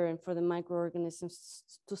moisture and for the microorganisms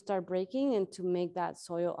to start breaking and to make that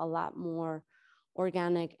soil a lot more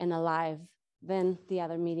organic and alive than the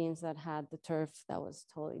other medians that had the turf that was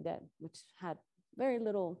totally dead, which had very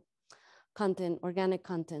little content, organic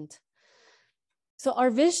content. So our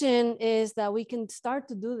vision is that we can start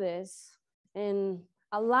to do this in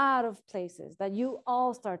a lot of places, that you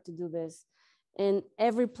all start to do this in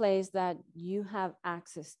every place that you have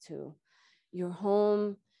access to. your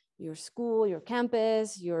home, your school, your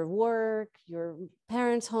campus, your work, your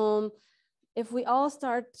parents' home, if we all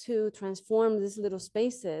start to transform these little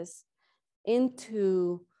spaces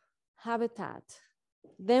into habitat,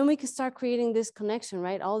 then we can start creating this connection,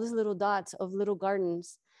 right? All these little dots of little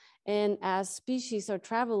gardens. And as species are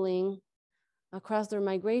traveling across their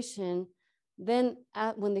migration, then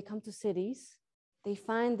when they come to cities, they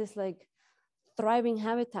find this like thriving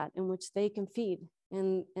habitat in which they can feed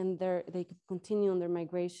and they can continue on their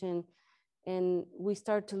migration. And we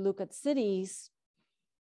start to look at cities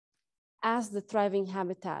as the thriving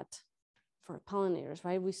habitat for pollinators,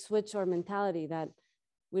 right? We switch our mentality that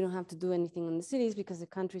we don't have to do anything in the cities because the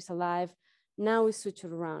country's alive. Now we switch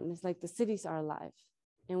it around. It's like the cities are alive,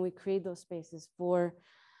 and we create those spaces for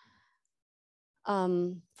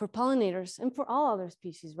pollinators and for all other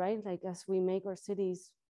species, right? Like as we make our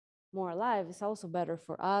cities more alive, it's also better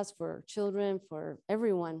for us, for children, for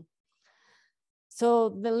everyone. So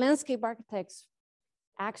the landscape architect's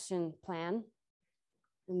action plan,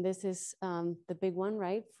 and this is the big one,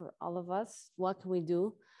 right? For all of us, what can we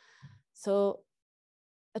do? So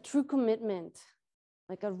a true commitment,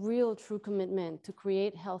 like a real true commitment to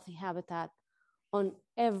create healthy habitat on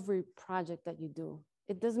every project that you do.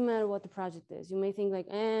 It doesn't matter what the project is. You may think like,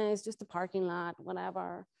 it's just a parking lot,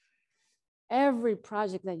 whatever. Every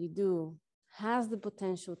project that you do has the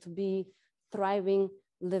potential to be thriving,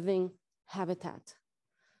 living habitat.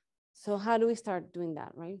 So how do we start doing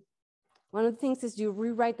that, right? One of the things is you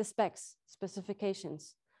rewrite the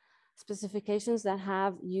specifications that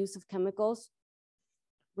have use of chemicals,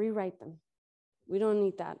 rewrite them. We don't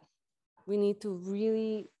need that. We need to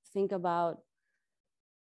really think about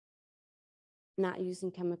not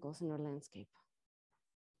using chemicals in our landscape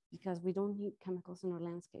because we don't need chemicals in our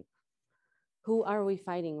landscape. Who are we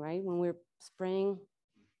fighting, right? When we're spraying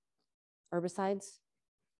herbicides,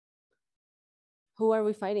 who are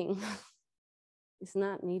we fighting? It's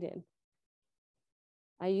not needed.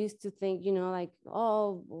 I used to think, like,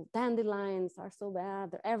 oh, well, dandelions are so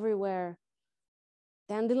bad. They're everywhere.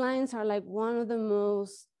 Dandelions are like one of the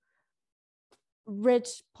most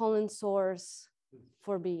rich pollen source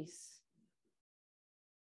for bees.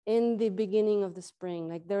 In the beginning of the spring,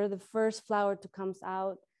 like they're the first flower to come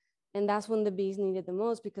out. And that's when the bees need it the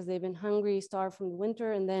most because they've been hungry, starved from the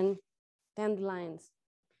winter, and then dandelions.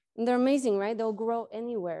 And they're amazing, right? They'll grow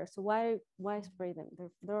anywhere. So why spray them?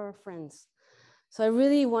 They're our friends. So I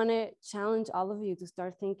really want to challenge all of you to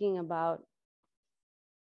start thinking about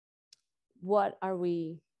what are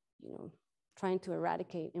we, trying to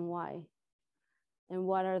eradicate and why, and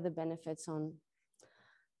what are the benefits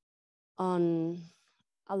on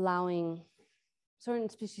allowing certain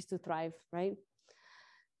species to thrive, right?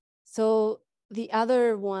 So the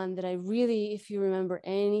other one that I really, if you remember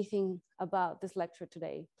anything about this lecture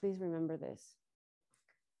today, please remember this.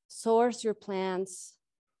 Source your plants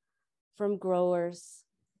from growers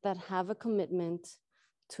that have a commitment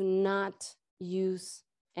to not use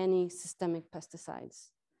any systemic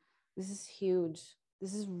pesticides. This is huge.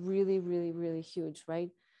 This is really, really, really huge, right?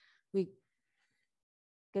 We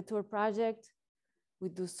get to our project, we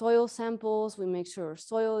do soil samples, we make sure our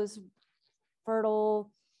soil is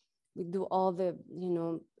fertile, we do all the,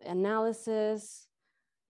 analysis,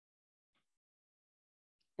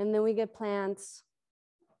 and then we get plants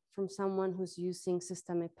from someone who's using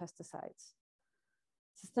systemic pesticides.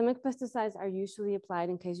 Systemic pesticides are usually applied,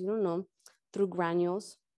 in case you don't know, through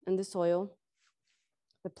granules in the soil.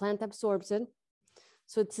 The plant absorbs it.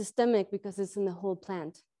 So it's systemic because it's in the whole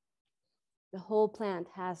plant. The whole plant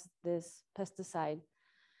has this pesticide.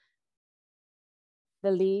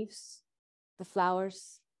 The leaves, the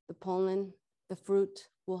flowers, the pollen, the fruit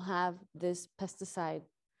will have this pesticide.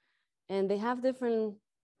 And they have different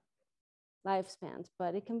lifespans,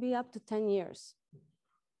 but it can be up to 10 years.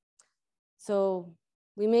 So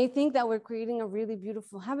we may think that we're creating a really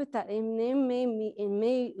beautiful habitat. It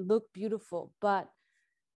may look beautiful, but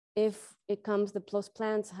if those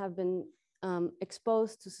plants have been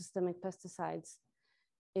exposed to systemic pesticides,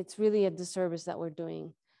 it's really a disservice that we're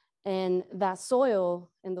doing. And that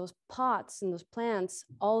soil and those pots and those plants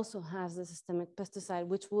also has the systemic pesticide,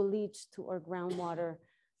 which will leach to our groundwater.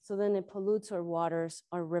 So then it pollutes our waters,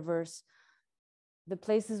 our rivers, the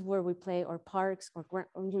places where we play, or parks, or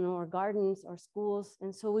our gardens, or schools.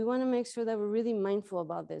 And so we want to make sure that we're really mindful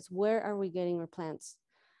about this. Where are we getting our plants?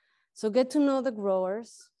 So get to know the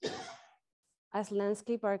growers. As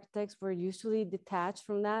landscape architects, we're usually detached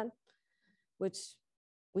from that, which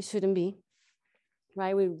we shouldn't be,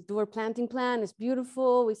 right? We do our planting plan, it's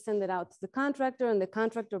beautiful. We send it out to the contractor, and the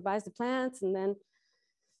contractor buys the plants, and then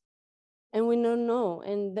And we don't know,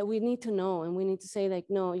 and that we need to know, and we need to say like,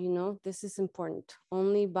 no, you know, this is important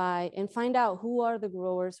only by, and find out who are the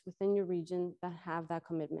growers within your region that have that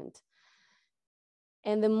commitment.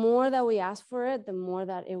 And the more that we ask for it, the more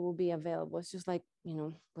that it will be available. It's just like, you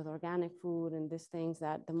know, with organic food and these things,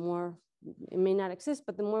 that the more, it may not exist,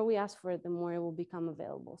 but the more we ask for it, the more it will become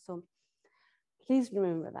available. So please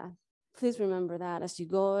remember that. Please remember that as you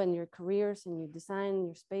go in your careers and you design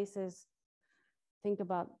your spaces, think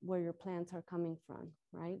about where your plants are coming from,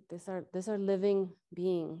 right? These are living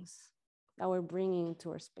beings that we're bringing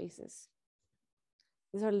into our spaces.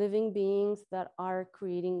 These are living beings that are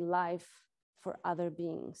creating life for other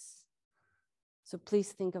beings. So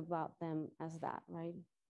please think about them as that, right?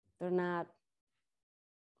 They're not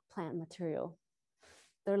plant material.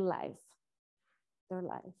 They're life. They're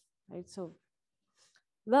life, right? So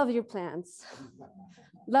love your plants.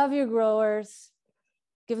 Love your growers.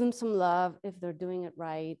 Give them some love if they're doing it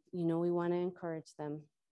right. You know, we want to encourage them.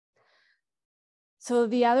 So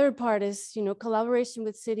the other part is, you know, collaboration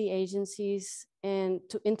with city agencies and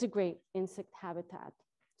to integrate insect habitat.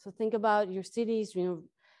 So think about your cities, you know,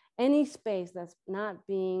 any space that's not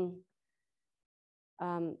being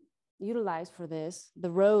utilized for this,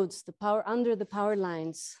 the roads, the power under the power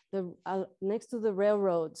lines, the next to the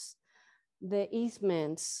railroads, the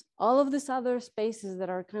easements, all of these other spaces that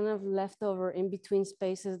are kind of left over in between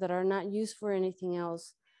spaces that are not used for anything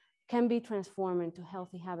else can be transformed into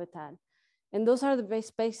healthy habitat. And those are the base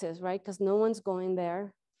spaces, right? Because no one's going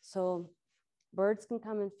there. So birds can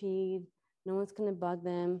come and feed. No one's gonna bug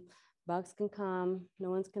them. Bugs can come. No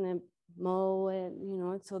one's gonna mow it, you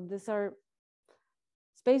know. So these are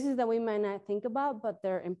spaces that we might not think about, but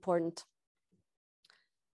they're important.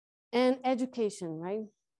 And education, right?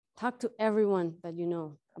 Talk to everyone that you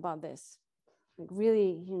know about this. Like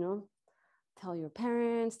really, you know, tell your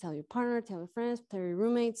parents, tell your partner, tell your friends, tell your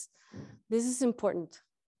roommates. This is important.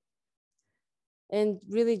 And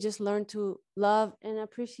really just learn to love and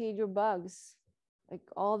appreciate your bugs, like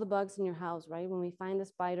all the bugs in your house, right? When we find a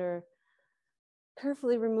spider,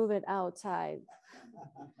 carefully remove it outside.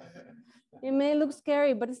 It may look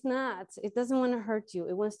scary, but it's not. It doesn't want to hurt you.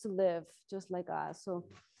 It wants to live just like us. So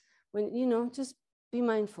when, you know, just be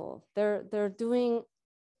mindful. They're doing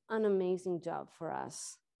an amazing job for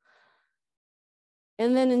us.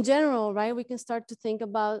 And then in general, right, we can start to think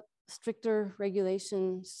about stricter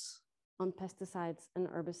regulations on pesticides and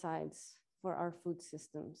herbicides for our food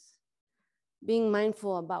systems. Being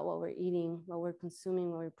mindful about what we're eating, what we're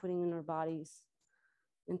consuming, what we're putting in our bodies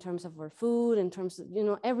in terms of our food, in terms of, you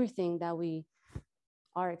know, everything that we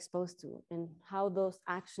are exposed to and how those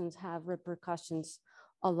actions have repercussions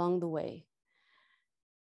along the way.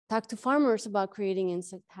 Talk to farmers about creating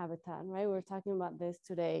insect habitat, right? We're talking about this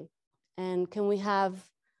today. And can we have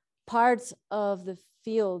parts of the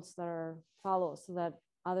fields that are fallow so that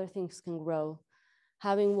other things can grow?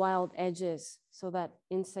 Having wild edges so that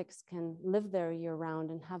insects can live there year round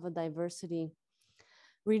and have a diversity.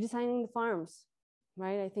 Redesigning the farms,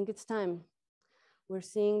 right? I think it's time. We're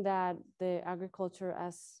seeing that the agriculture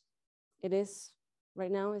as it is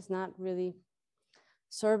right now is not really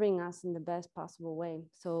serving us in the best possible way.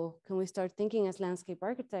 So can we start thinking as landscape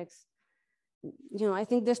architects? You know, I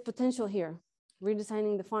think there's potential here,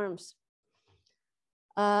 redesigning the farms.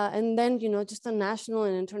 And then, you know, just a national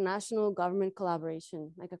and international government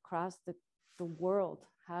collaboration, like across the world.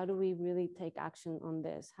 How do we really take action on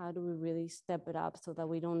this? How do we really step it up so that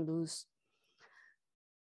we don't lose?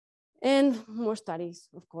 And more studies,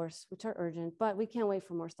 of course, which are urgent, but we can't wait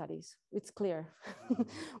for more studies. It's clear.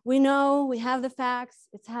 We know, we have the facts,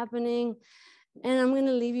 it's happening. And I'm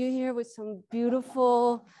gonna leave you here with some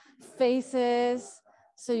beautiful faces.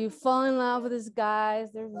 So you fall in love with these guys.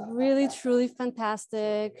 They're really, truly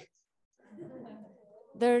fantastic.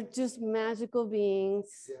 They're just magical beings,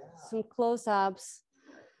 some close-ups.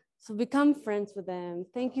 So become friends with them.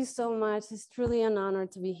 Thank you so much. It's truly an honor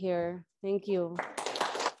to be here. Thank you.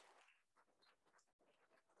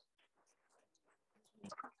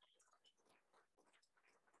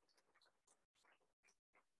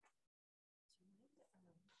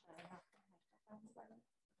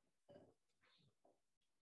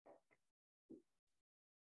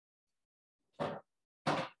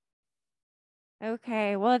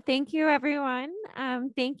 Okay, well, thank you, everyone.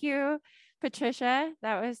 Thank you, Patricia.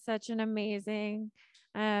 That was such an amazing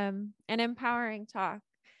and empowering talk.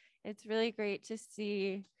 It's really great to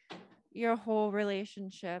see your whole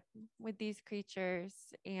relationship with these creatures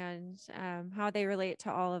and how they relate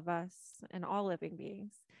to all of us and all living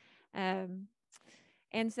beings.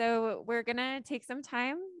 And so we're gonna take some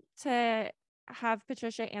time to have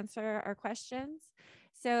Patricia answer our questions.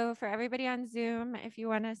 So for everybody on Zoom, if you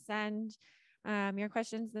want to send your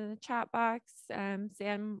questions in the chat box,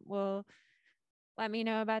 Sam will let me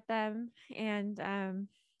know about them. And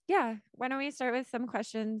yeah, why don't we start with some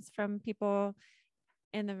questions from people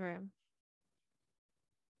in the room?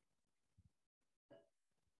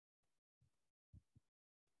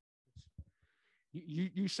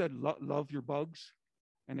 You said love your bugs,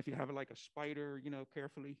 and if you have like a spider,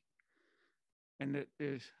 carefully, and that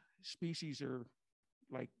there's species are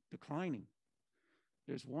like declining.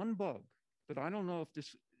 There's one bug that I don't know if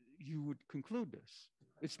this you would conclude this.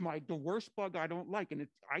 It's the worst bug I don't like, and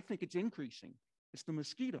I think it's increasing. It's the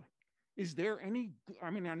mosquito. Is there any? I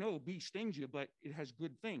mean, I know a bee stings you, but it has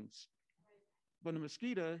good things. But a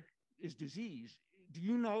mosquito is disease. Do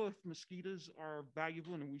you know if mosquitoes are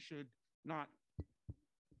valuable and we should not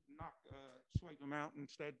swipe them out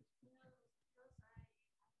instead?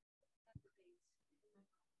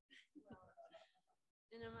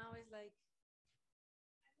 And I'm always like,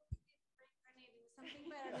 something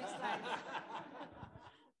better next time.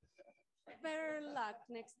 Better luck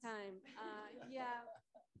next time. Yeah.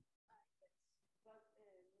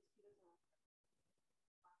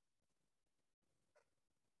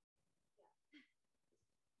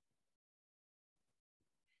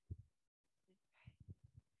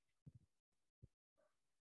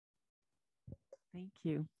 Thank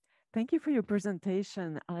you. Thank you for your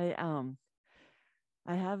presentation. I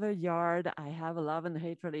have a yard. I have a love and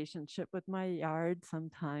hate relationship with my yard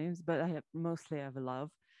sometimes, but mostly I have a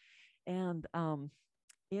love. And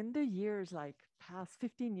in the years, like past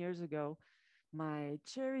 15 years ago, my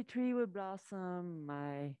cherry tree would blossom,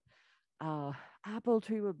 my apple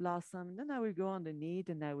tree would blossom, and then I would go underneath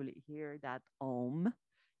and I would hear that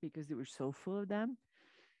because they were so full of them.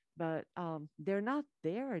 But they're not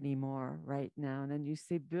there anymore right now. And then you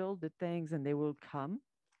say, build the things and they will come.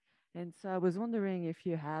 And so I was wondering if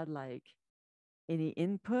you had like any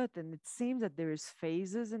input. And it seems that there is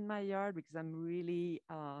phases in my yard because I'm really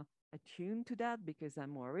attuned to that because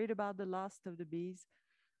I'm worried about the loss of the bees.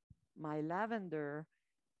 My lavender,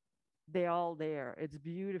 they're all there. It's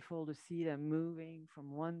beautiful to see them moving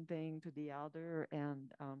from one thing to the other.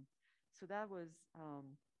 And so that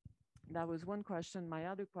was one question. My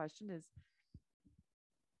other question is,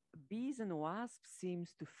 bees and wasps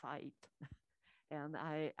seems to fight. And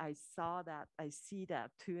I see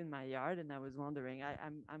that too in my yard. And I was wondering,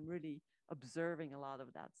 I'm really observing a lot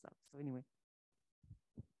of that stuff. So anyway.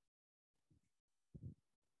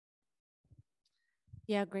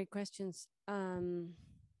 Yeah, great questions.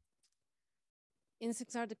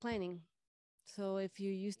 Insects are declining. So if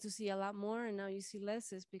you used to see a lot more and now you see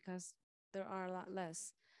less, it's because there are a lot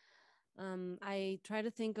less. I try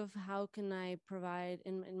to think of how can I provide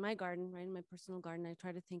in my garden, right, in my personal garden, I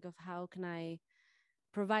try to think of how can I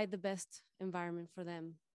provide the best environment for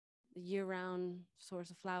them, the year-round source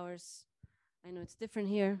of flowers. I know it's different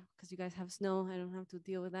here because you guys have snow. I don't have to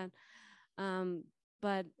deal with that.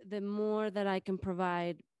 But the more that I can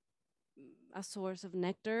provide a source of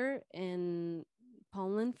nectar and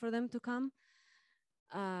pollen for them to come,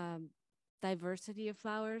 diversity of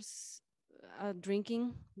flowers,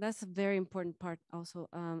 drinking, that's a very important part also,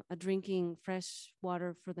 drinking fresh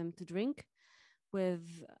water for them to drink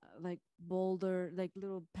with like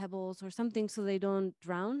little pebbles or something so they don't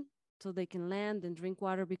drown, so they can land and drink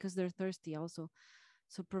water because they're thirsty also.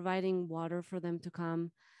 So providing water for them to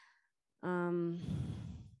come, and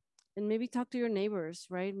maybe talk to your neighbors,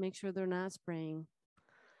 right? Make sure they're not spraying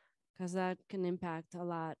because that can impact a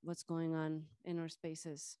lot what's going on in our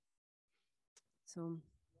spaces. So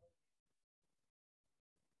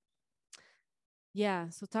yeah,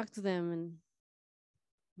 so talk to them and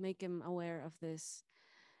make them aware of this.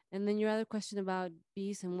 And then your other question about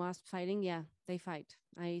bees and wasps fighting, yeah, they fight.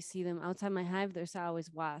 I see them outside my hive. There's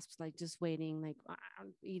always wasps, like just waiting, like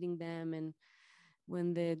eating them. And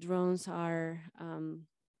when the drones are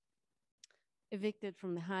evicted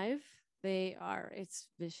from the hive, it's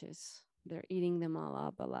vicious. They're eating them all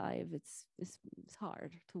up alive. It's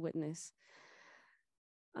hard to witness.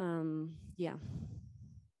 Yeah.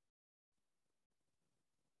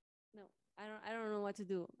 No, I don't know what to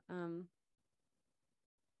do.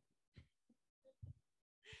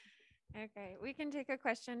 Okay, we can take a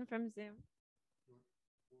question from Zoom.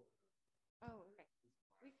 Oh, okay.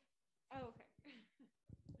 Okay.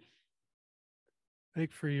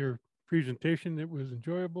 Thanks for your presentation. It was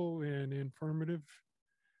enjoyable and informative.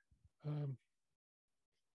 I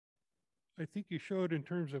think you showed in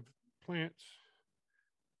terms of plants,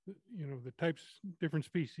 the types, different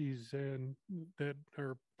species and that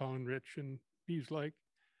are pollen rich and bees like,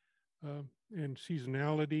 and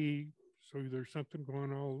seasonality. So there's something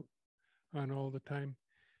going on all the time.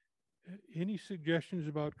 Any suggestions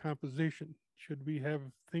about composition? Should we have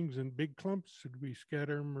things in big clumps? Should we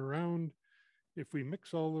scatter them around? If we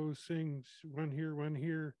mix all those things, one here,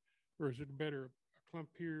 or is it better a clump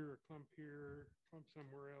here, a clump here, a clump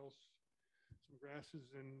somewhere else? Some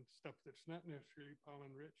grasses and stuff that's not necessarily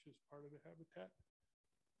pollen rich as part of the habitat.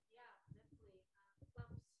 Yeah, definitely.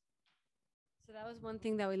 Clumps. So that was one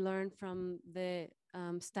thing that we learned from the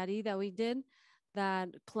study that we did, that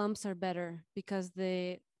clumps are better because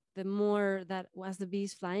the more that as the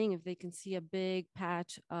bees flying, if they can see a big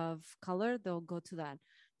patch of color, they'll go to that,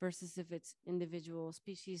 versus if it's individual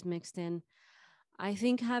species mixed in. I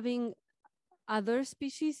think having other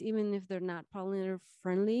species, even if they're not pollinator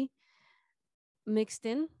friendly, mixed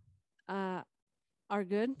in are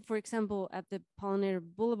good. For example, at the Pollinator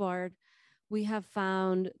Boulevard, we have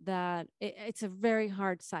found that it's a very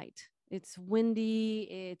hard site. It's windy,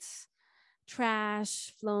 it's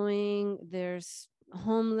trash flowing, there's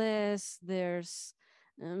homeless, there's,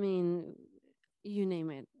 I mean, you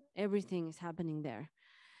name it, everything is happening there.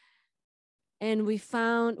 And we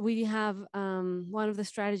found we have one of the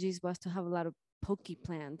strategies was to have a lot of pokey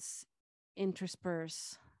plants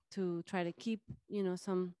intersperse to try to keep, you know,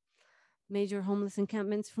 some major homeless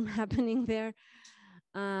encampments from happening there.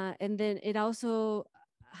 And then it also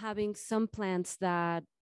having some plants that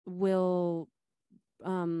will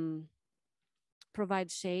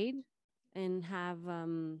provide shade and have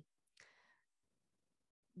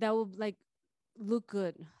that will like look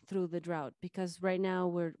good through the drought, because right now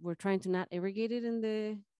we're trying to not irrigate it in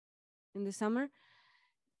the summer,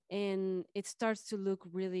 and it starts to look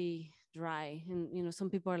really dry. And you know, some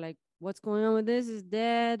people are like, what's going on with this? It's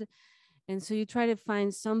dead. And so you try to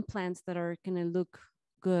find some plants that are gonna look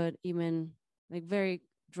good, even like very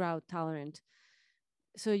drought tolerant.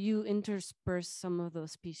 So you intersperse some of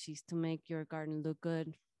those species to make your garden look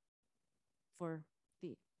good for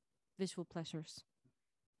the visual pleasures.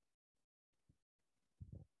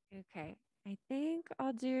 Okay, I think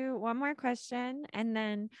I'll do one more question, and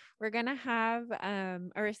then we're gonna have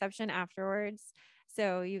a reception afterwards,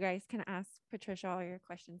 so you guys can ask Patricia all your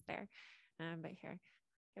questions there. But here,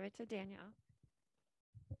 give it to Danielle.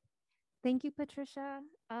 Thank you, Patricia.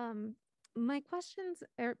 My questions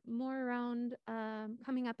are more around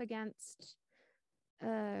coming up against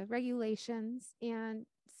regulations and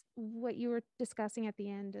what you were discussing at the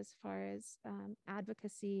end as far as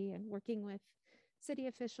advocacy and working with city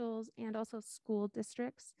officials and also school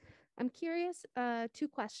districts. I'm curious, two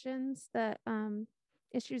questions that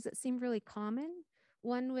issues that seem really common.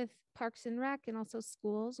 One with Parks and Rec and also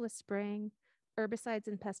schools with spraying herbicides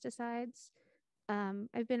and pesticides.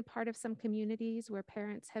 I've been part of some communities where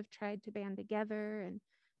parents have tried to band together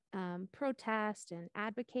and protest and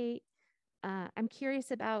advocate. I'm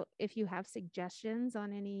curious about if you have suggestions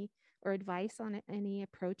on any or advice on any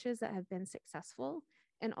approaches that have been successful.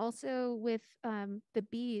 And also with the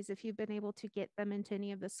bees, if you've been able to get them into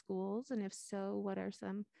any of the schools, and if so, what are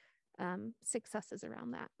some successes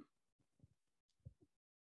around that?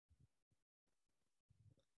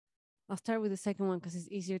 I'll start with the second one because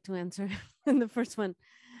it's easier to answer than the first one.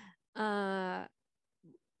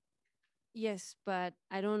 Yes, but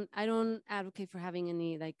I don't advocate for having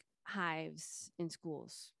any like hives in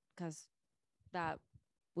schools because that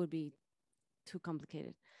would be too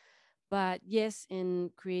complicated. But yes,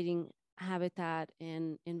 in creating habitat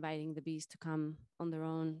and inviting the bees to come on their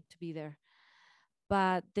own to be there.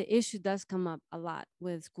 But the issue does come up a lot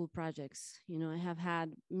with school projects. You know, I have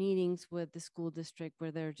had meetings with the school district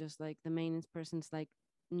where they're just like, the maintenance person's like,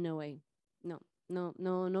 no way,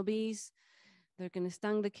 no bees. They're gonna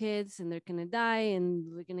stung the kids and they're gonna die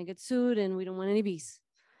and we're gonna get sued and we don't want any bees.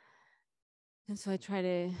 And so I try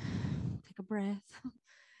to take a breath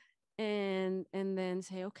and then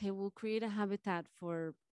say, okay, we'll create a habitat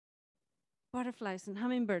for butterflies and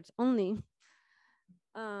hummingbirds only.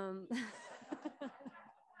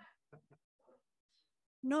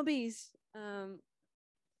 No bees.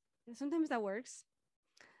 Sometimes that works,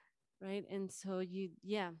 right? And so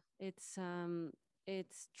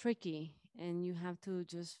it's tricky, and you have to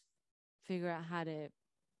just figure out how to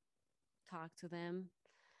talk to them,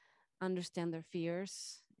 understand their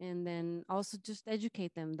fears, and then also just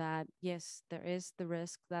educate them that yes, there is the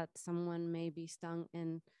risk that someone may be stung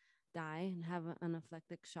and die and have an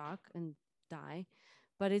anaphylactic shock and die,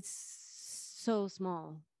 but it's so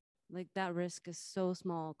small. Like that risk is so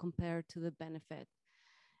small compared to the benefit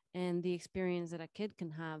and the experience that a kid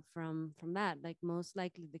can have from that. Like most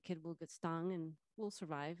likely the kid will get stung and will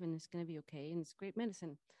survive and it's going to be okay and it's great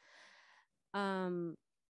medicine. But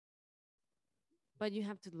you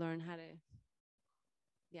have to learn how to,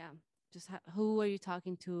 just who are you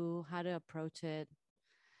talking to, how to approach it.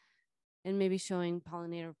 and maybe showing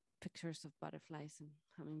pollinator pictures of butterflies and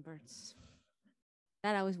hummingbirds.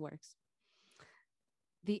 That always works.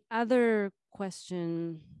 The other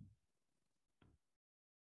question,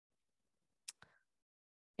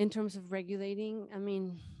 in terms of regulating, I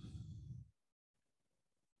mean,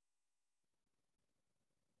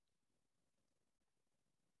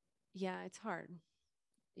 yeah, it's hard.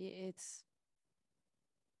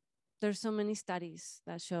 There's so many studies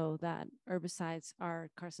that show that herbicides are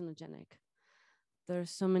carcinogenic. There's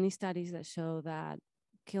so many studies that show that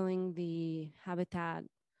killing the habitat,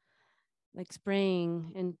 like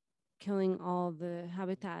spraying and killing all the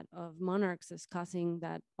habitat of monarchs, is causing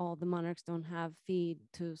that all the monarchs don't have feed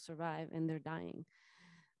to survive and they're dying.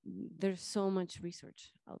 There's so much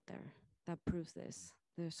research out there that proves this.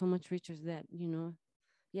 There's so much research that,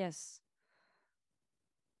 yes,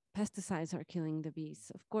 pesticides are killing the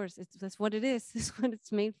bees. Of course, that's what it is. It's what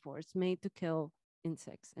it's made for. It's made to kill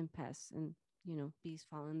insects and pests, and bees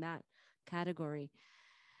fall in that category.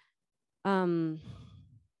 So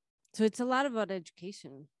it's a lot about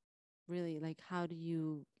education, really. Like, how do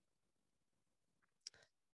you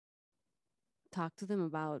talk to them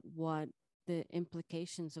about what the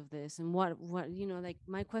implications of this, and what like,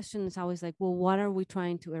 my question is always like, well, what are we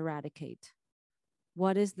trying to eradicate?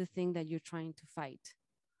 What is the thing that you're trying to fight?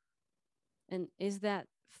 And is that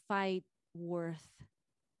fight worth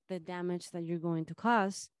the damage that you're going to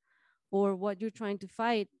cause? Or what you're trying to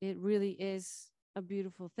fight, it really is a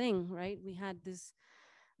beautiful thing, right? We had this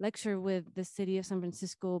lecture with the City of San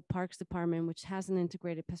Francisco Parks Department, which has an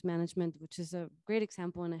integrated pest management, which is a great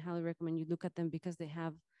example, and I highly recommend you look at them because they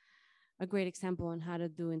have a great example on how to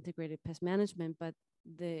do integrated pest management. But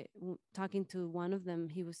talking to one of them,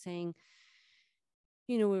 he was saying,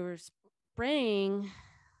 we were spraying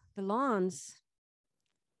the lawns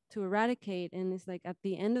to eradicate, and it's like, at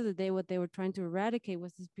the end of the day, what they were trying to eradicate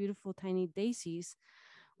was these beautiful tiny daisies,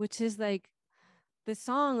 which is like the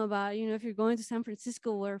song about, if you're going to San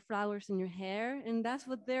Francisco, wear flowers in your hair, and that's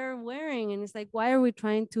what they're wearing. And it's like, why are we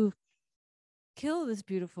trying to kill these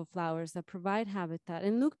beautiful flowers that provide habitat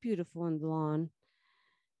and look beautiful on the lawn?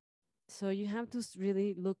 So you have to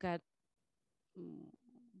really look at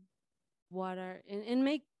what are, and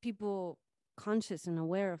make people conscious and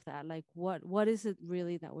aware of that. Like, what is it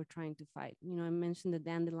really that we're trying to fight? I mentioned the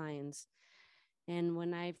dandelions, and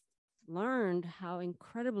when I've learned how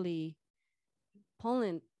incredibly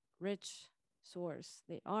pollen rich source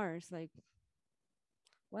they are, it's like,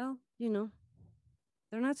 well,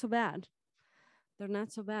 they're not so bad. They're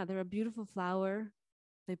not so bad. They're a beautiful flower.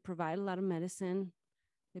 They provide a lot of medicine.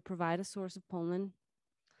 They provide a source of pollen.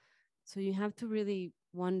 So you have to really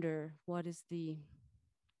wonder, what is the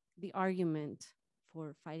argument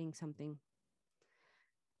for fighting something?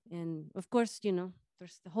 And of course,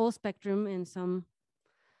 there's the whole spectrum, and some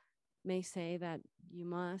may say that you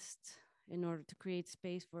must, in order to create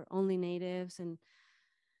space for only natives.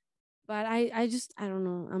 But I don't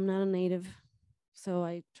know, I'm not a native. So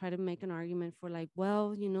I try to make an argument for, like,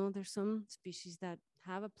 well, there's some species that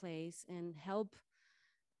have a place and help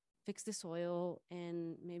fix the soil,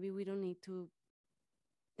 and maybe we don't need to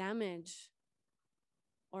damage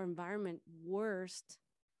our environment worst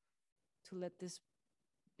to let this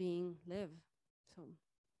being live. So,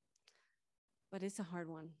 but it's a hard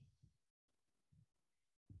one.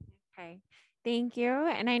 Okay, thank you.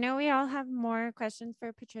 And I know we all have more questions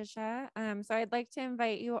for Patricia. So I'd like to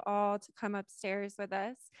invite you all to come upstairs with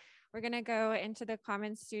us. We're gonna go into the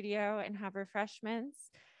common studio and have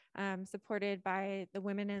refreshments supported by the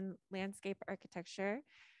Women in Landscape Architecture.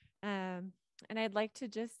 And I'd like to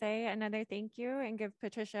just say another thank you and give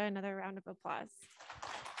Patricia another round of applause.